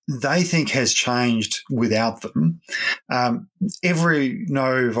that they think has changed without them. Every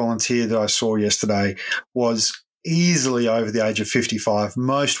no volunteer that I saw yesterday was easily over the age of 55.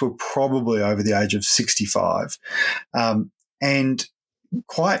 Most were probably over the age of 65. And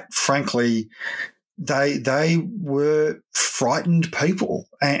quite frankly, they were frightened people.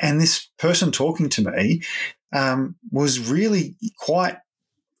 And this person talking to me was really quite,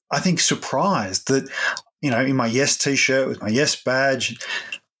 I think, surprised that, in my Yes T-shirt with my Yes badge,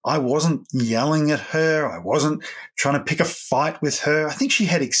 I wasn't yelling at her. I wasn't trying to pick a fight with her. I think she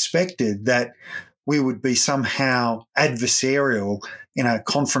had expected that we would be somehow adversarial in a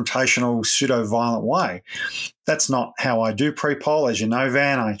confrontational, pseudo-violent way. That's not how I do pre-poll. As you know,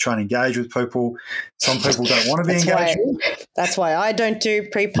 Van, I try and engage with people. Some people don't want to be engaged with. That's why I don't do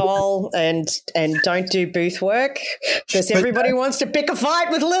pre-poll and don't do booth work, because everybody wants to pick a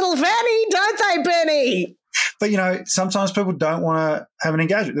fight with little Vanny, don't they, Benny? But, sometimes people don't want to have an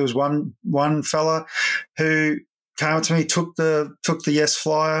engagement. There was one fella who came up to me, took the Yes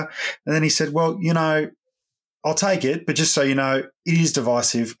flyer, and then he said, "Well, I'll take it, but just so you know, it is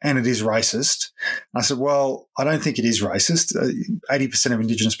divisive and it is racist." And I said, "Well, I don't think it is racist. 80% of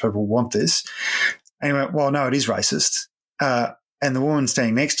Indigenous people want this." And he went, "Well, no, it is racist." And the woman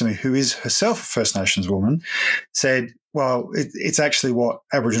standing next to me, who is herself a First Nations woman, said, "Well, it's actually what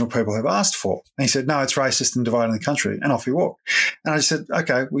Aboriginal people have asked for." And he said, "No, it's racist and dividing the country." And off he walked. And I just said,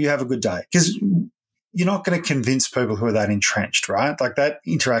 "Okay, well, you have a good day." Because you're not going to convince people who are that entrenched, right? Like that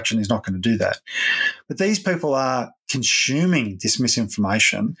interaction is not going to do that. But these people are consuming this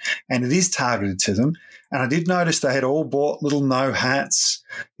misinformation and it is targeted to them. And I did notice they had all bought little no hats,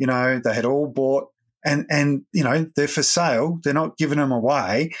 they had all bought and they're for sale. They're not giving them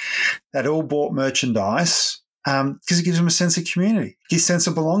away. They'd all bought merchandise because it gives them a sense of community, a sense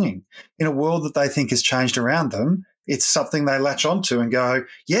of belonging in a world that they think has changed around them. It's something they latch onto and go,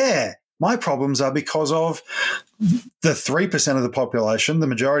 yeah, my problems are because of the 3% of the population, the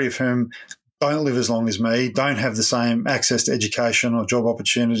majority of whom don't live as long as me, don't have the same access to education or job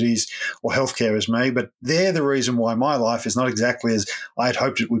opportunities or healthcare as me, but they're the reason why my life is not exactly as I had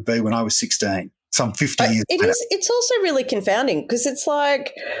hoped it would be when I was 16, some 50 years later. It's also really confounding because it's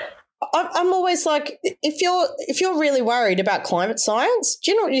like I'm always like, if you're really worried about climate science,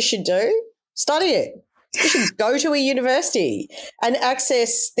 do you know what you should do? Study it. You should go to a university and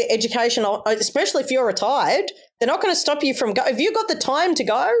access the education, especially if you're retired. They're not going to stop you from if you've got the time to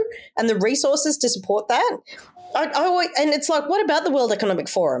go and the resources to support that. And it's like, what about the World Economic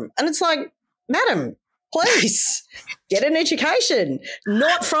Forum? And it's like, madam, please get an education,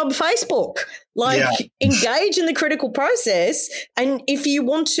 not from Facebook. Engage in the critical process. And if you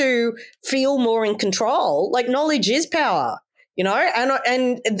want to feel more in control, knowledge is power.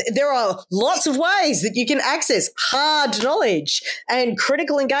 And there are lots of ways that you can access hard knowledge and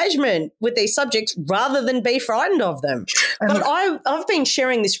critical engagement with these subjects rather than be frightened of them. But I've been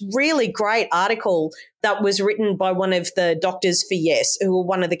sharing this really great article that was written by one of the Doctors for Yes, who were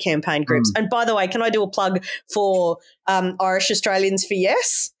one of the campaign groups. And by the way, can I do a plug for Irish Australians for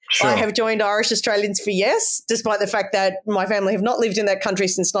Yes? Sure. I have joined Irish Australians for Yes, despite the fact that my family have not lived in that country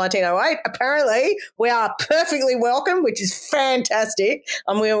since 1908. Apparently, we are perfectly welcome, which is fantastic.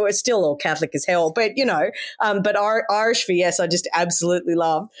 We're still all Catholic as hell, but, but Irish for Yes, I just absolutely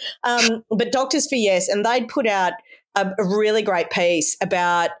love. But Doctors for Yes, and they'd put out a really great piece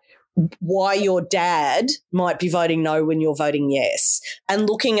about why your dad might be voting no when you're voting yes, and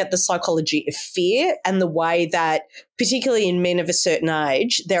looking at the psychology of fear and the way that, particularly in men of a certain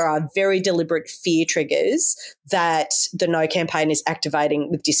age, there are very deliberate fear triggers that the No campaign is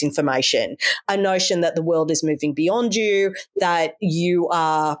activating with disinformation. A notion that the world is moving beyond you, that you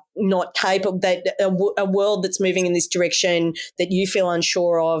are not capable, that a world that's moving in this direction that you feel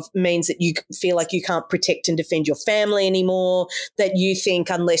unsure of means that you feel like you can't protect and defend your family anymore, that you think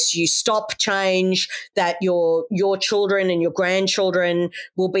unless you stop change, that your children and your grandchildren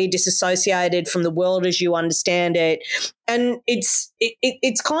will be disassociated from the world as you understand it. And it's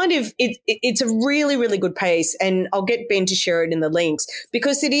a really, really good piece, and I'll get Ben to share it in the links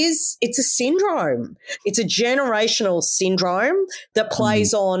because it's a syndrome. It's a generational syndrome that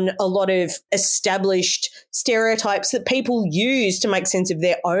plays on a lot of established stereotypes that people use to make sense of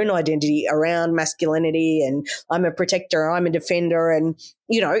their own identity around masculinity and I'm a protector, I'm a defender, and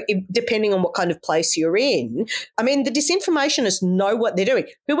depending on what kind of place you're in. I mean, the disinformationists know what they're doing.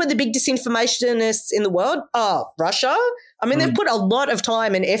 Who are the big disinformationists in the world? Oh, Russia. I mean, they've put a lot of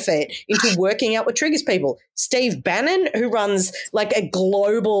time and effort into working out what triggers people. Steve Bannon, who runs a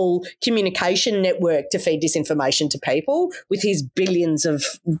global communication network to feed disinformation to people with his billions of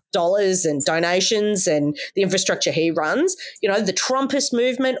dollars and donations and the infrastructure he runs. The Trumpist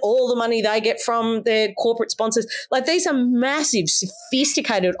movement, all the money they get from their corporate sponsors. these are massive,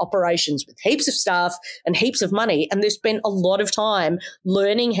 sophisticated operations with heaps of staff and heaps of money, and they've spent a lot of time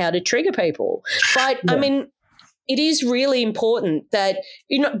learning how to trigger people. But, I mean, it is really important that,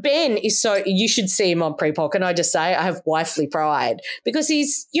 Ben is you should see him on Prepoll. Can I just say I have wifely pride because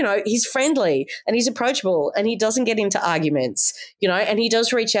he's friendly and he's approachable and he doesn't get into arguments, and he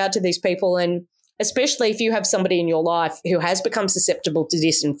does reach out to these people. And especially if you have somebody in your life who has become susceptible to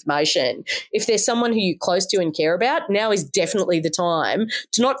disinformation, if there's someone who you're close to and care about, now is definitely the time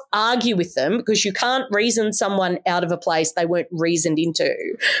to not argue with them because you can't reason someone out of a place they weren't reasoned into,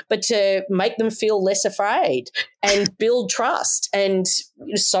 but to make them feel less afraid and build trust and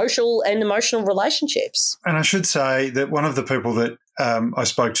social and emotional relationships. And I should say that one of the people that I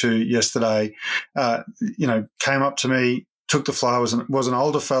spoke to yesterday, came up to me, took the floor, was an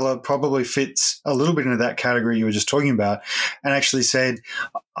older fella, probably fits a little bit into that category you were just talking about, and actually said,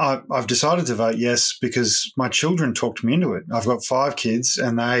 I've decided to vote yes because my children talked me into it. I've got 5 kids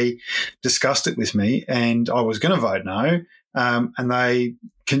and they discussed it with me and I was going to vote no, and they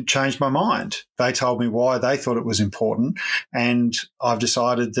changed my mind. They told me why they thought it was important, and I've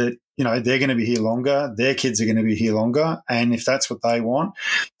decided that they're going to be here longer, their kids are going to be here longer, and if that's what they want,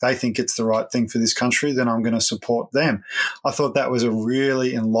 they think it's the right thing for this country, then I'm going to support them. I thought that was a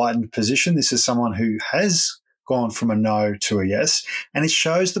really enlightened position. This is someone who has gone from a no to a yes. And it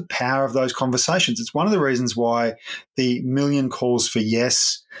shows the power of those conversations. It's one of the reasons why the million calls for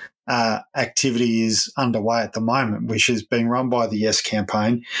yes activity is underway at the moment, which is being run by the Yes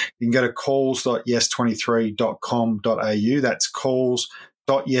campaign. You can go to calls.yes23.com.au. That's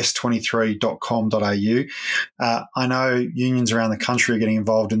calls.yes23.com.au. I know unions around the country are getting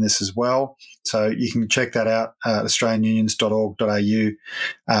involved in this as well. So you can check that out at australianunions.org.au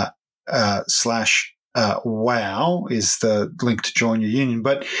 /wow is the link to join your union.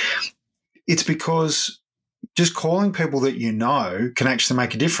 But it's because just calling people that you know can actually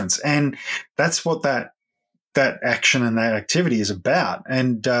make a difference. And that's what that action and that activity is about.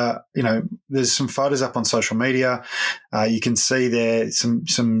 And, there's some photos up on social media. You can see there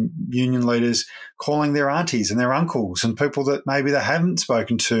some union leaders calling their aunties and their uncles and people that maybe they haven't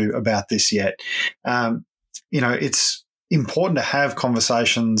spoken to about this yet. It's important to have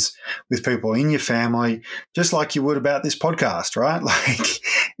conversations with people in your family, just like you would about this podcast, right? Like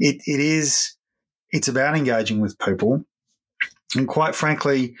it's about engaging with people. And quite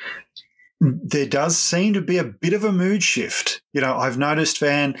frankly, there does seem to be a bit of a mood shift. I've noticed,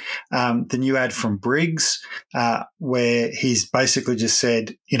 Van, the new ad from Briggs, where he's basically just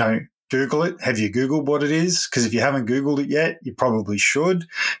said, Google it. Have you Googled what it is? Because if you haven't Googled it yet, you probably should,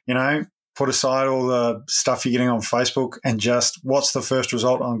 put aside all the stuff you're getting on Facebook and just what's the first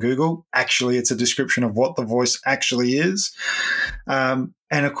result on Google? Actually, it's a description of what the voice actually is. And,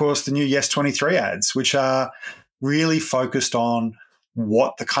 of course, the new Yes 23 ads, which are really focused on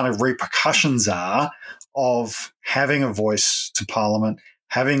what the kind of repercussions are of having a voice to Parliament,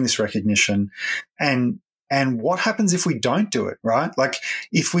 having this recognition, and what happens if we don't do it, right? Like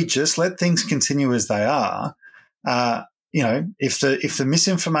if we just let things continue as they are, if the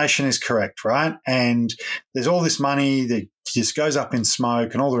misinformation is correct, right, and there's all this money that just goes up in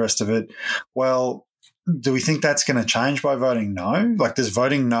smoke and all the rest of it, well, do we think that's going to change by voting no? Like, does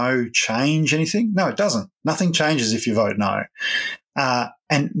voting no change anything? No, it doesn't. Nothing changes if you vote no.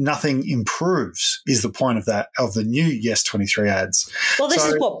 And nothing improves is the point of the new Yes 23 ads. Well, this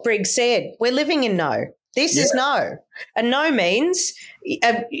is what Briggs said. We're living in no. This is no. And no means,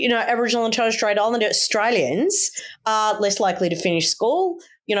 Aboriginal and Torres Strait Islander Australians are less likely to finish school,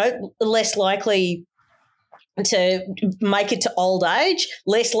 less likely to make it to old age,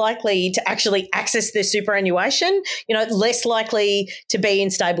 less likely to actually access their superannuation, less likely to be in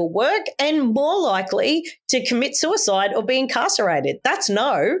stable work, and more likely to commit suicide or be incarcerated. That's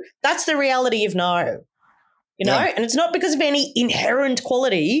no. That's the reality of no. And it's not because of any inherent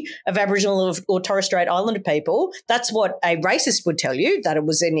quality of Aboriginal or Torres Strait Islander people. That's what a racist would tell you, that it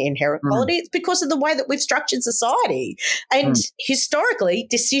was an inherent quality. It's because of the way that we've structured society. And historically,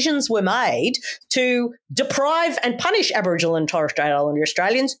 decisions were made to deprive and punish Aboriginal and Torres Strait Islander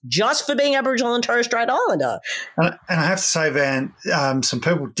Australians just for being Aboriginal and Torres Strait Islander. And I have to say, Van, some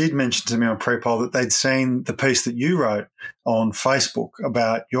people did mention to me on prepoll that they'd seen the piece that you wrote on Facebook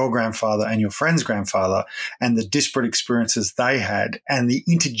about your grandfather and your friend's grandfather and the disparate experiences they had and the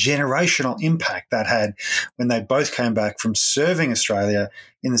intergenerational impact that had when they both came back from serving Australia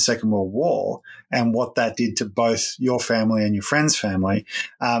in the Second World War and what that did to both your family and your friend's family,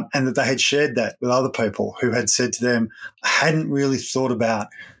 and that they had shared that with other people who had said to them, I hadn't really thought about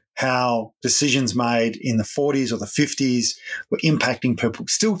how decisions made in the 40s or the 50s were impacting people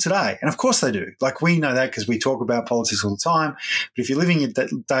still today. And of course they do. Like, we know that because we talk about politics all the time. But if you're living your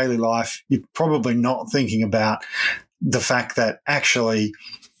daily life, you're probably not thinking about the fact that actually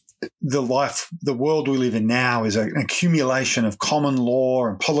the world we live in now is an accumulation of common law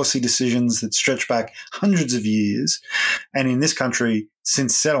and policy decisions that stretch back hundreds of years. And in this country,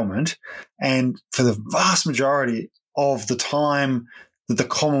 since settlement, and for the vast majority of the time that the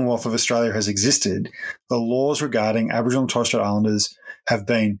Commonwealth of Australia has existed, the laws regarding Aboriginal and Torres Strait Islanders have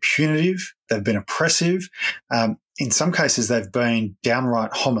been punitive, they've been oppressive. In some cases, they've been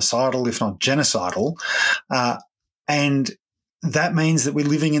downright homicidal, if not genocidal. And that means that we're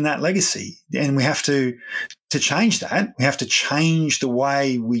living in that legacy, and we have to change that. We have to change the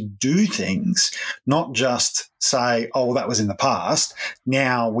way we do things, not just say, oh, well, that was in the past.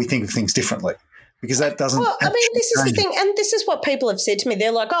 Now we think of things differently. Because that doesn't. Well, I mean, this is the thing, and this is what people have said to me.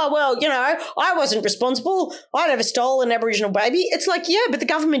 They're like, oh, well, I wasn't responsible. I never stole an Aboriginal baby. It's like, yeah, but the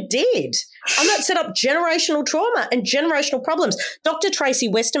government did. And that set up generational trauma and generational problems. Dr. Tracy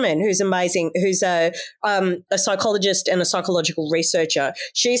Westerman, who's amazing, who's a psychologist and a psychological researcher,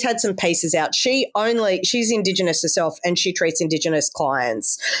 she's had some pieces out. She's Indigenous herself and she treats Indigenous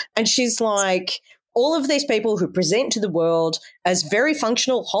clients. And she's like, all of these people who present to the world as very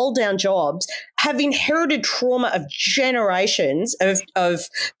functional, hold down jobs have inherited trauma of generations of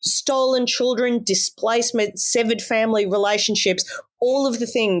stolen children, displacement, severed family relationships, all of the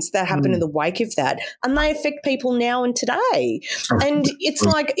things that happen in the wake of that. And they affect people now and today. And it's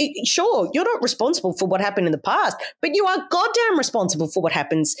like, sure, you're not responsible for what happened in the past, but you are goddamn responsible for what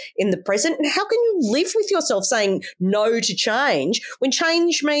happens in the present. And how can you live with yourself saying no to change when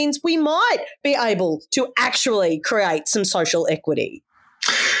change means we might be able to actually create some social equity?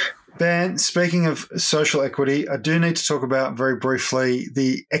 Ben, speaking of social equity, I do need to talk about very briefly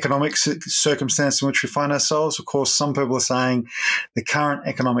the economic circumstance in which we find ourselves. Of course, some people are saying the current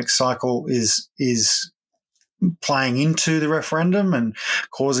economic cycle is playing into the referendum and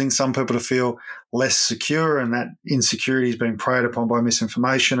causing some people to feel less secure, and that insecurity is being preyed upon by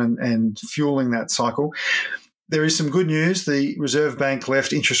misinformation and fueling that cycle. There is some good news. The Reserve Bank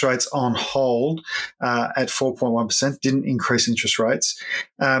left interest rates on hold at 4.1%, didn't increase interest rates.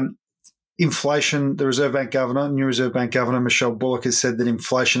 Inflation, the Reserve Bank Governor, new Reserve Bank Governor Michelle Bullock has said that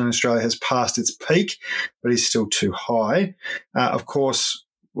inflation in Australia has passed its peak, but is still too high. Of course,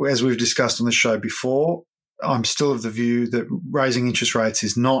 as we've discussed on the show before, I'm still of the view that raising interest rates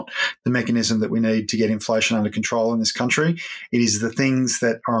is not the mechanism that we need to get inflation under control in this country. It is the things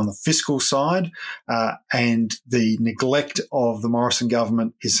that are on the fiscal side, and the neglect of the Morrison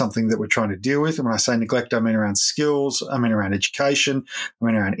government is something that we're trying to deal with. And when I say neglect, I mean around skills, I mean around education, I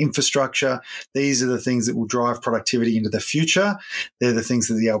mean around infrastructure. These are the things that will drive productivity into the future. They're the things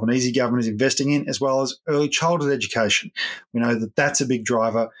that the Albanese government is investing in, as well as early childhood education. We know that that's a big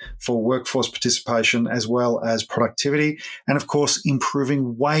driver for workforce participation as well as productivity, and of course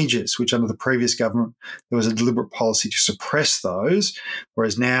improving wages, which under the previous government there was a deliberate policy to suppress those,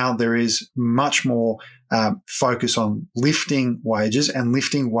 whereas now there is much more focus on lifting wages and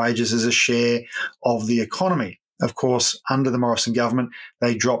lifting wages as a share of the economy. Of course, under the Morrison government,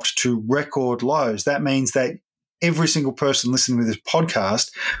 they dropped to record lows. That means that every single person listening to this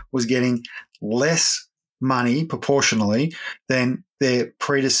podcast was getting less money proportionally than their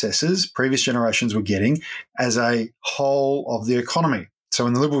predecessors, previous generations were getting as a whole of the economy. So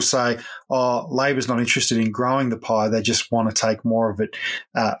when the Liberals say, oh, Labor's not interested in growing the pie, they just want to take more of it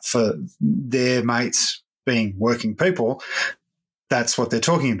for their mates being working people, that's what they're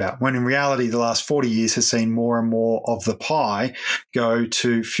talking about. When in reality, the last 40 years has seen more and more of the pie go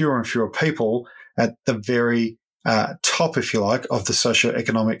to fewer and fewer people at the very top, if you like, of the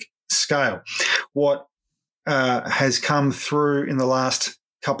socioeconomic scale. What has come through in the last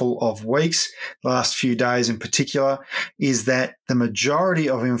couple of weeks, last few days in particular, is that the majority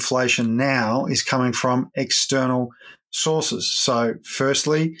of inflation now is coming from external sources. So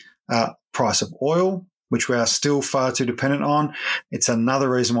firstly, price of oil, which we are still far too dependent on. It's another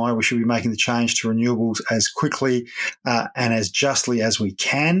reason why we should be making the change to renewables as quickly and as justly as we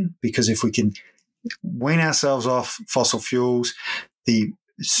can, because if we can wean ourselves off fossil fuels, the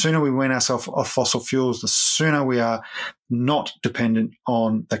sooner we wean ourselves off fossil fuels, the sooner we are not dependent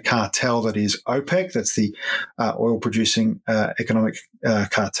on the cartel that is OPEC. That's the oil-producing economic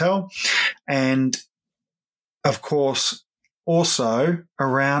cartel. And, of course, also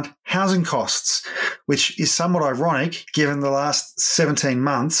around housing costs, which is somewhat ironic given the last 17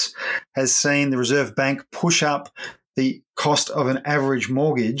 months has seen the Reserve Bank push up the cost of an average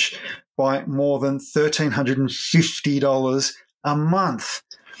mortgage by more than $1,350 a month.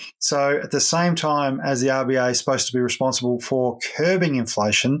 So at the same time as the RBA is supposed to be responsible for curbing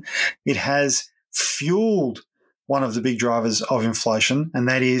inflation, it has fueled one of the big drivers of inflation, and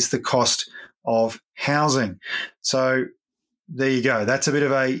that is the cost of housing. So there you go. That's a bit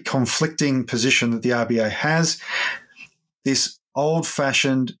of a conflicting position that the RBA has. This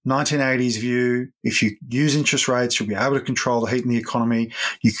old-fashioned 1980s view, if you use interest rates, you'll be able to control the heat in the economy.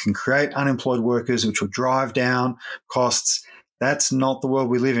 You can create unemployed workers, which will drive down costs. That's not the world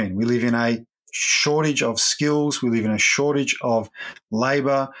we live in. We live in a shortage of skills. We live in a shortage of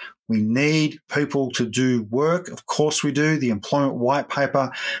labour. We need people to do work. Of course we do. The employment white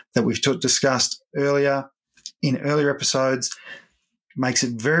paper that we've discussed earlier in earlier episodes makes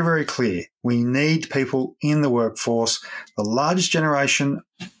it very, very clear. We need people in the workforce. The largest generation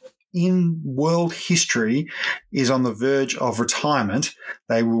in world history is on the verge of retirement.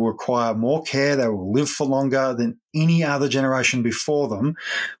 They will require more care. They will live for longer than any other generation before them.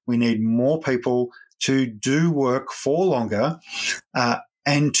 We need more people to do work for longer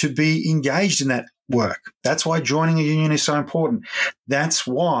and to be engaged in that work. That's why joining a union is so important. That's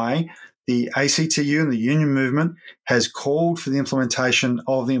why the ACTU and the union movement has called for the implementation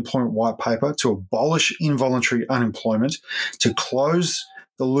of the employment white paper to abolish involuntary unemployment, to close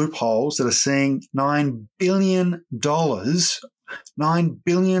the loopholes that are seeing $9 billion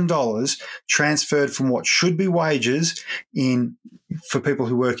transferred from what should be wages for people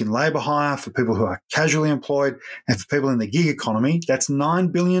who work in labour hire, for people who are casually employed, and for people in the gig economy. That's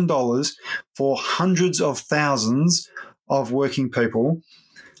 $9 billion for hundreds of thousands of working people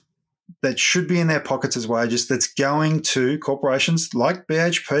that should be in their pockets as wages, that's going to corporations like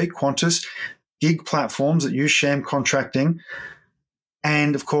BHP, Qantas, gig platforms that use sham contracting.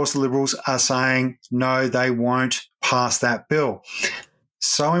 And, of course, the Liberals are saying, no, they won't pass that bill.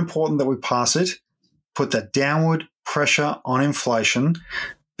 So important that we pass it, put that downward pressure on inflation,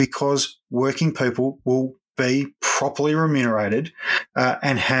 because working people will be properly remunerated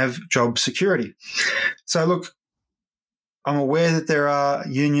and have job security. So, look, I'm aware that there are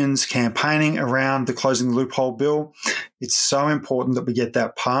unions campaigning around the closing the loophole bill. It's so important that we get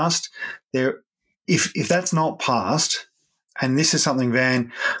that passed. If that's not passed, and this is something,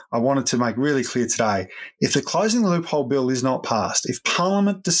 Van, I wanted to make really clear today, if the closing the loophole bill is not passed, if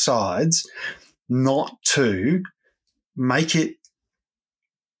Parliament decides not to make it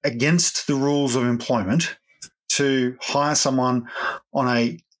against the rules of employment to hire someone on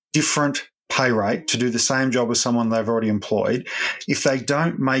a different pay rate to do the same job as someone they've already employed, if they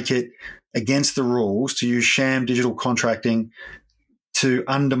don't make it against the rules to use sham digital contracting to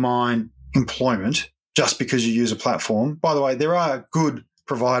undermine employment just because you use a platform. By the way, there are good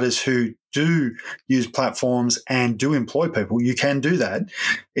providers who do use platforms and do employ people. You can do that.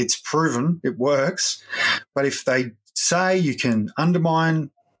 It's proven. It works. But if they say you can undermine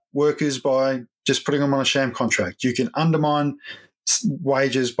workers by just putting them on a sham contract, you can undermine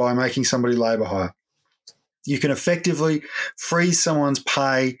wages by making somebody labour hire, you can effectively freeze someone's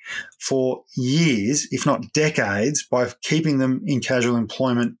pay for years, if not decades, by keeping them in casual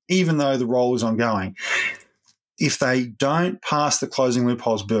employment, even though the role is ongoing. If they don't pass the closing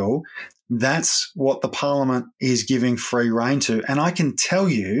loopholes bill, that's what the Parliament is giving free rein to. And I can tell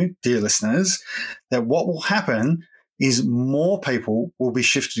you, dear listeners, that what will happen is more people will be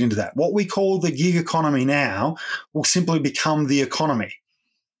shifted into that. What we call the gig economy now will simply become the economy.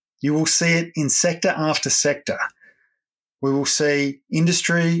 You will see it in sector after sector. We will see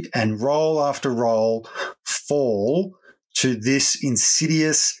industry and role after role fall to this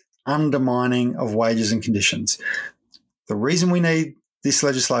insidious undermining of wages and conditions. The reason we need this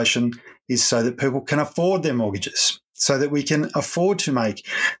legislation is so that people can afford their mortgages, so that we can afford to make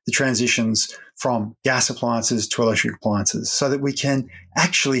the transitions from gas appliances to electric appliances, so that we can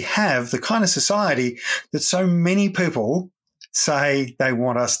actually have the kind of society that so many people say they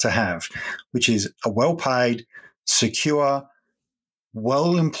want us to have, which is a well-paid, secure,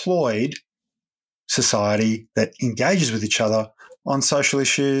 well-employed society that engages with each other on social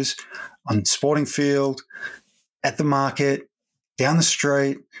issues, on sporting field, at the market, down the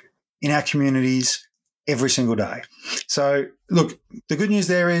street, in our communities, every single day. So, look, the good news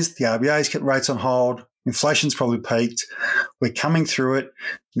there is the RBA's kept rates on hold. Inflation's probably peaked. We're coming through it.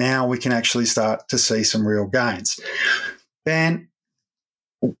 Now we can actually start to see some real gains. Ben,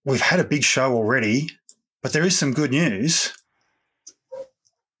 we've had a big show already, but there is some good news.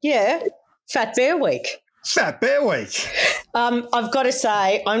 Yeah, Fat Bear Week. Fat Bear Week. I've got to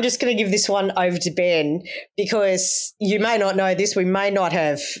say, I'm just going to give this one over to Ben because you may not know this. We may not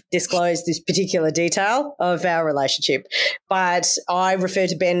have disclosed this particular detail of our relationship, but I refer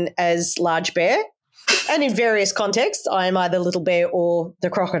to Ben as Large Bear. And in various contexts, I am either Little Bear or the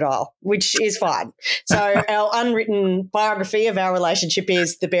crocodile, which is fine. So our unwritten biography of our relationship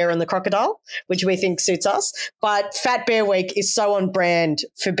is the bear and the crocodile, which we think suits us. But Fat Bear Week is so on brand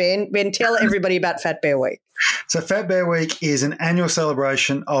for Ben. Ben, tell everybody about Fat Bear Week. So Fat Bear Week is an annual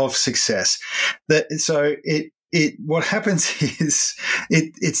celebration of success. What happens is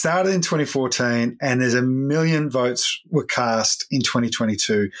it started in 2014 and there's 1 million votes were cast in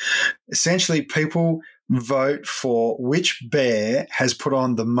 2022. Essentially, people vote for which bear has put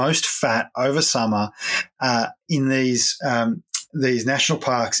on the most fat over summer in these national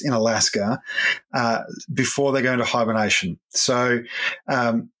parks in Alaska before they go into hibernation. So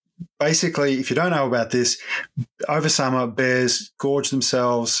basically, if you don't know about this, over summer, bears gorge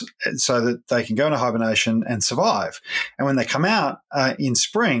themselves so that they can go into hibernation and survive. And when they come out in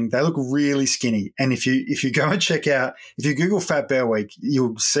spring, they look really skinny. And if you go and check out, if you Google Fat Bear Week,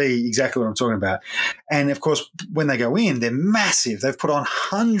 you'll see exactly what I'm talking about. And, of course, when they go in, they're massive. They've put on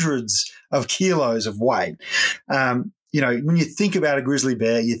hundreds of kilos of weight. When you think about a grizzly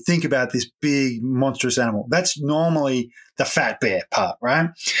bear, you think about this big, monstrous animal. That's normally the fat bear part, right?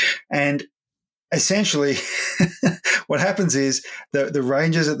 And essentially what happens is the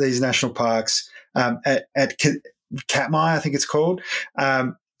rangers at these national parks Katmai, I think it's called,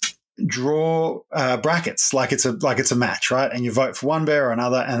 draw brackets like it's a match, right? And you vote for one bear or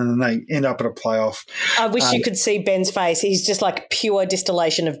another, and then they end up at a playoff. I wish you could see Ben's face. He's just like pure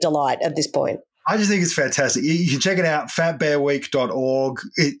distillation of delight at this point. I just think it's fantastic. You can check it out, fatbearweek.org.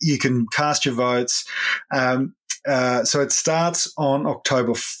 You can cast your votes. So it starts on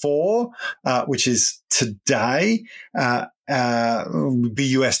October 4, which is today, be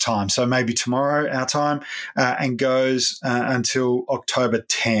US time, so maybe tomorrow our time, and goes until October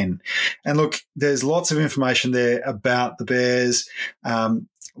 10. And look, there's lots of information there about the bears.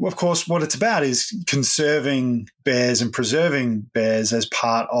 Of course, what it's about is conserving bears and preserving bears as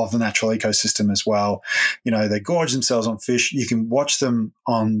part of the natural ecosystem as well. You know, they gorge themselves on fish. You can watch them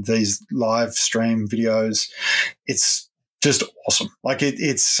on these live stream videos. It's just awesome. Like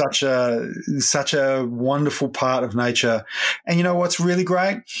it's such a wonderful part of nature. And you know what's really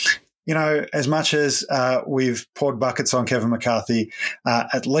great? You know, as much as we've poured buckets on Kevin McCarthy,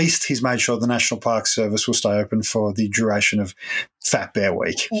 at least he's made sure the National Park Service will stay open for the duration of Fat Bear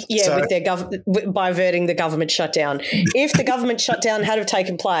Week. Yeah, so, with their by averting the government shutdown. If the government shutdown had have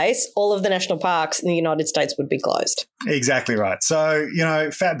taken place, all of the national parks in the United States would be closed. Exactly right. So, you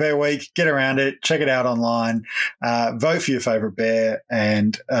know, Fat Bear Week, get around it, check it out online, vote for your favourite bear,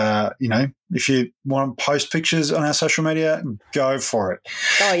 and, you know, if you want to post pictures on our social media, go for it.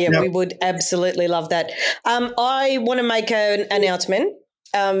 Oh, yeah, we would absolutely love that. I want to make an announcement.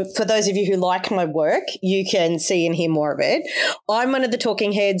 For those of you who like my work, you can see and hear more of it. I'm one of the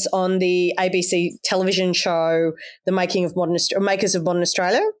talking heads on the ABC television show, The Makers of Modern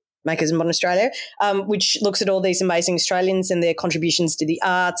Australia, which looks at all these amazing Australians and their contributions to the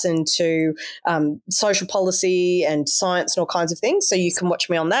arts and to social policy and science and all kinds of things. So you can watch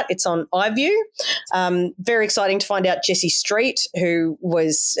me on that. It's on iView. Very exciting to find out Jessie Street, who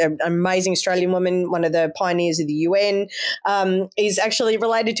was an amazing Australian woman, one of the pioneers of the UN, is actually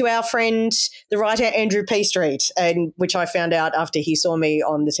related to our friend, the writer Andrew P. Street, and which I found out after he saw me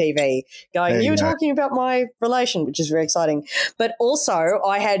on the TV going, you were talking about my relation, which is very exciting. But also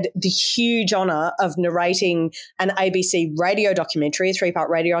I had the huge honour of narrating an ABC radio documentary, a 3-part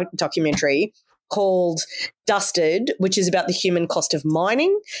radio documentary called Dusted, which is about the human cost of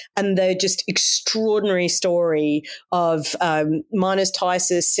mining and the just extraordinary story of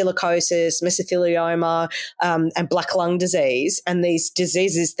miners-tysis, silicosis, mesothelioma, and black lung disease, and these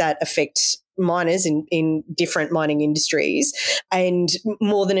diseases that affect miners in different mining industries, and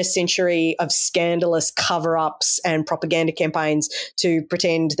more than a century of scandalous cover-ups and propaganda campaigns to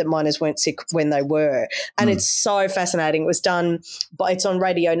pretend that miners weren't sick when they were. And it's so fascinating. It was done it's on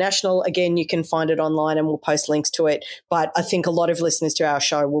Radio National. Again, you can find it online and we'll post links to it. But I think a lot of listeners to our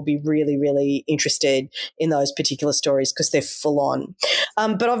show will be really, really interested in those particular stories because they're full on.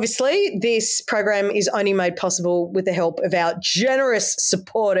 But obviously this program is only made possible with the help of our generous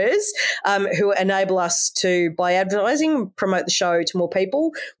supporters, who enable us to, by advertising, promote the show to more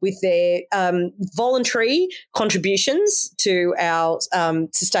people with their voluntary contributions to our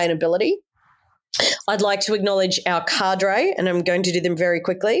sustainability. I'd like to acknowledge our cadre, and I'm going to do them very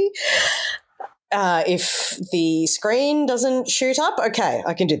quickly. If the screen doesn't shoot up, okay,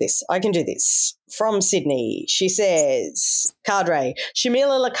 I can do this. From Sydney, she says, cadre,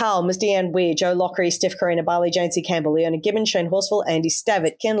 Shamila Lacal, Miss Deanne Weir, Joe Lockery, Steph Karina Barley, Jane C. Campbell, Leona Gibbon, Shane Horsfall, Andy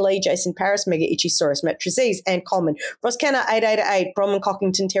Stavitt, Ken Lee, Jason Paris, Mega Ichisaurus, Matt Trezise, Ann Coleman, Ross Kenner, 888, Bronwyn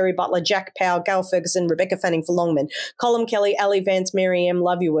Cockington, Terry Butler, Jack Powell, Gail Ferguson, Rebecca Fanning for Longman, Colin Kelly, Ali Vance, Mary M,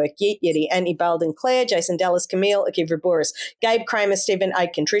 Love Your Work, Yeet Yeti, Annie Balden, Claire, Jason Dallas, Camille, Akiva Boris, Gabe Kramer, Stephen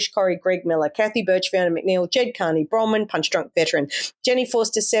Aitken, Trish Corey, Greg Miller, Kathy Birch, Fiona McNeil, Jed Carney, Bronwyn, Punch Drunk Veteran, Jenny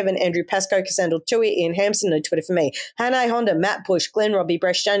Forster 7, Andrew Pascoe, Cassandra Tui, Ian Hampson, no Twitter for me, Hannah Honda, Matt Bush, Glenn Robbie,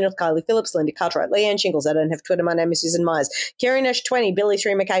 Bresh Daniel, Kylie Phillips, Linda Cartwright, Leanne Shingles, I don't have Twitter, my name is Susan Myers, Kerry Nash 20, Billy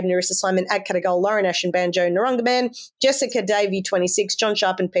 3, McCabe, Narissa Simon, Ad Catagol, Lauren Ash and Banjo, Narunga Man, Jessica Davey 26, John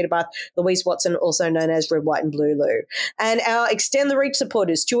Sharp and Peter Bath, Louise Watson, also known as Red, White and Blue Lou. And our Extend the Reach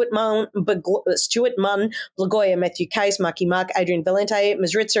supporters, Stuart Munn, Blagoya, Matthew Case, Marky Mark, Adrian Valente,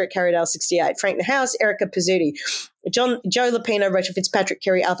 Mazritza at Carrydale 68, Frank Nahouse, Erica Pizzuti, Joe Lapino, Rachel Fitzpatrick,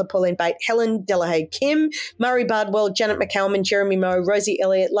 Kerry Arthur, Pauline Bate, Helen Delahaye, Kim, Murray Bardwell, Janet McCalman, Jeremy Moe, Rosie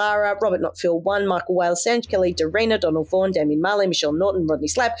Elliott, Lara, Robert Notfield 1, Michael Wales, Sanj Kelly, Dorena, Donald Vaughan, Damien Marley, Michelle Norton, Rodney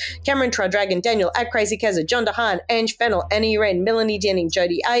Slap, Cameron Tridragon, Daniel at Crazy Kazza, John DeHaan, Ange Fennell, Annie Wren, Melanie Denning,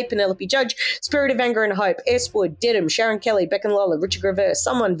 Jodie A, Penelope Judge, Spirit of Anger and Hope, S. Wood, Dedham, Sharon Kelly, Beck and Lola, Richard Reverse,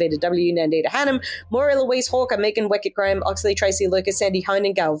 Someone, Vita W, Nandita Hannum, Maura Louise Hawker, Megan Weckett Graham, Oxley, Tracy Lucas, Sandy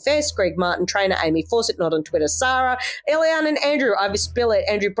Honan, Gail Vest, Greg Martin, Trainer, Amy Fawcett, not on Twitter, Sarah, Eliana and Andrew, Ivy Spillett,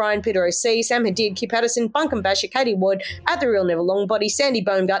 Andrew Bryan, Peter O.C., Sam Hadid, Kip Patterson, Bunkum Basher, Katie Wood, at The Real Never Longbody, Sandy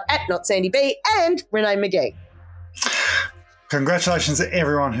Baumgart, at Not Sandy B, and Renee McGee. Congratulations to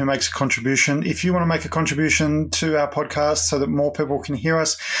everyone who makes a contribution. If you want to make a contribution to our podcast so that more people can hear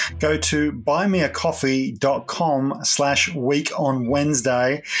us, go to buymeacoffee.com/week on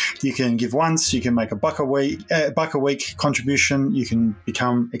Wednesday. You can give once, you can make a buck a week contribution. You can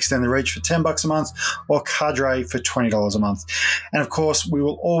become Extend the Reach for $10 a month or Cadre for $20 a month. And of course, we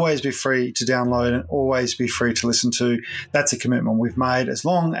will always be free to download and always be free to listen to. That's a commitment we've made as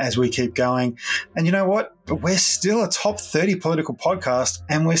long as we keep going. And you know what? We're still a top 30 political podcast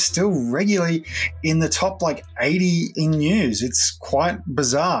and we're still regularly in the top 80 in news. It's quite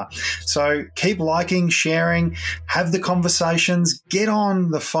bizarre. So keep liking, sharing, have the conversations, get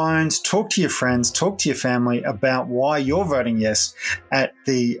on the phones, talk to your friends, talk to your family about why you're voting yes at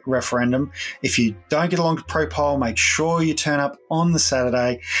the referendum. If you don't get along to prepoll, make sure you turn up on the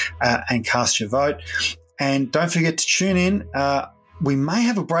Saturday and cast your vote. And don't forget to tune in. We may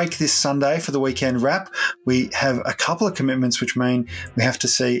have a break this Sunday for the weekend wrap. We have a couple of commitments, which mean we have to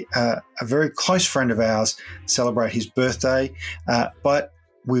see a very close friend of ours celebrate his birthday. But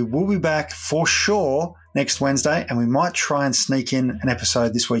we will be back for sure next Wednesday, and we might try and sneak in an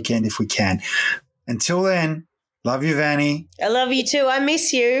episode this weekend if we can. Until then, love you, Vanny. I love you too. I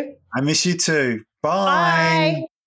miss you. I miss you too. Bye. Bye.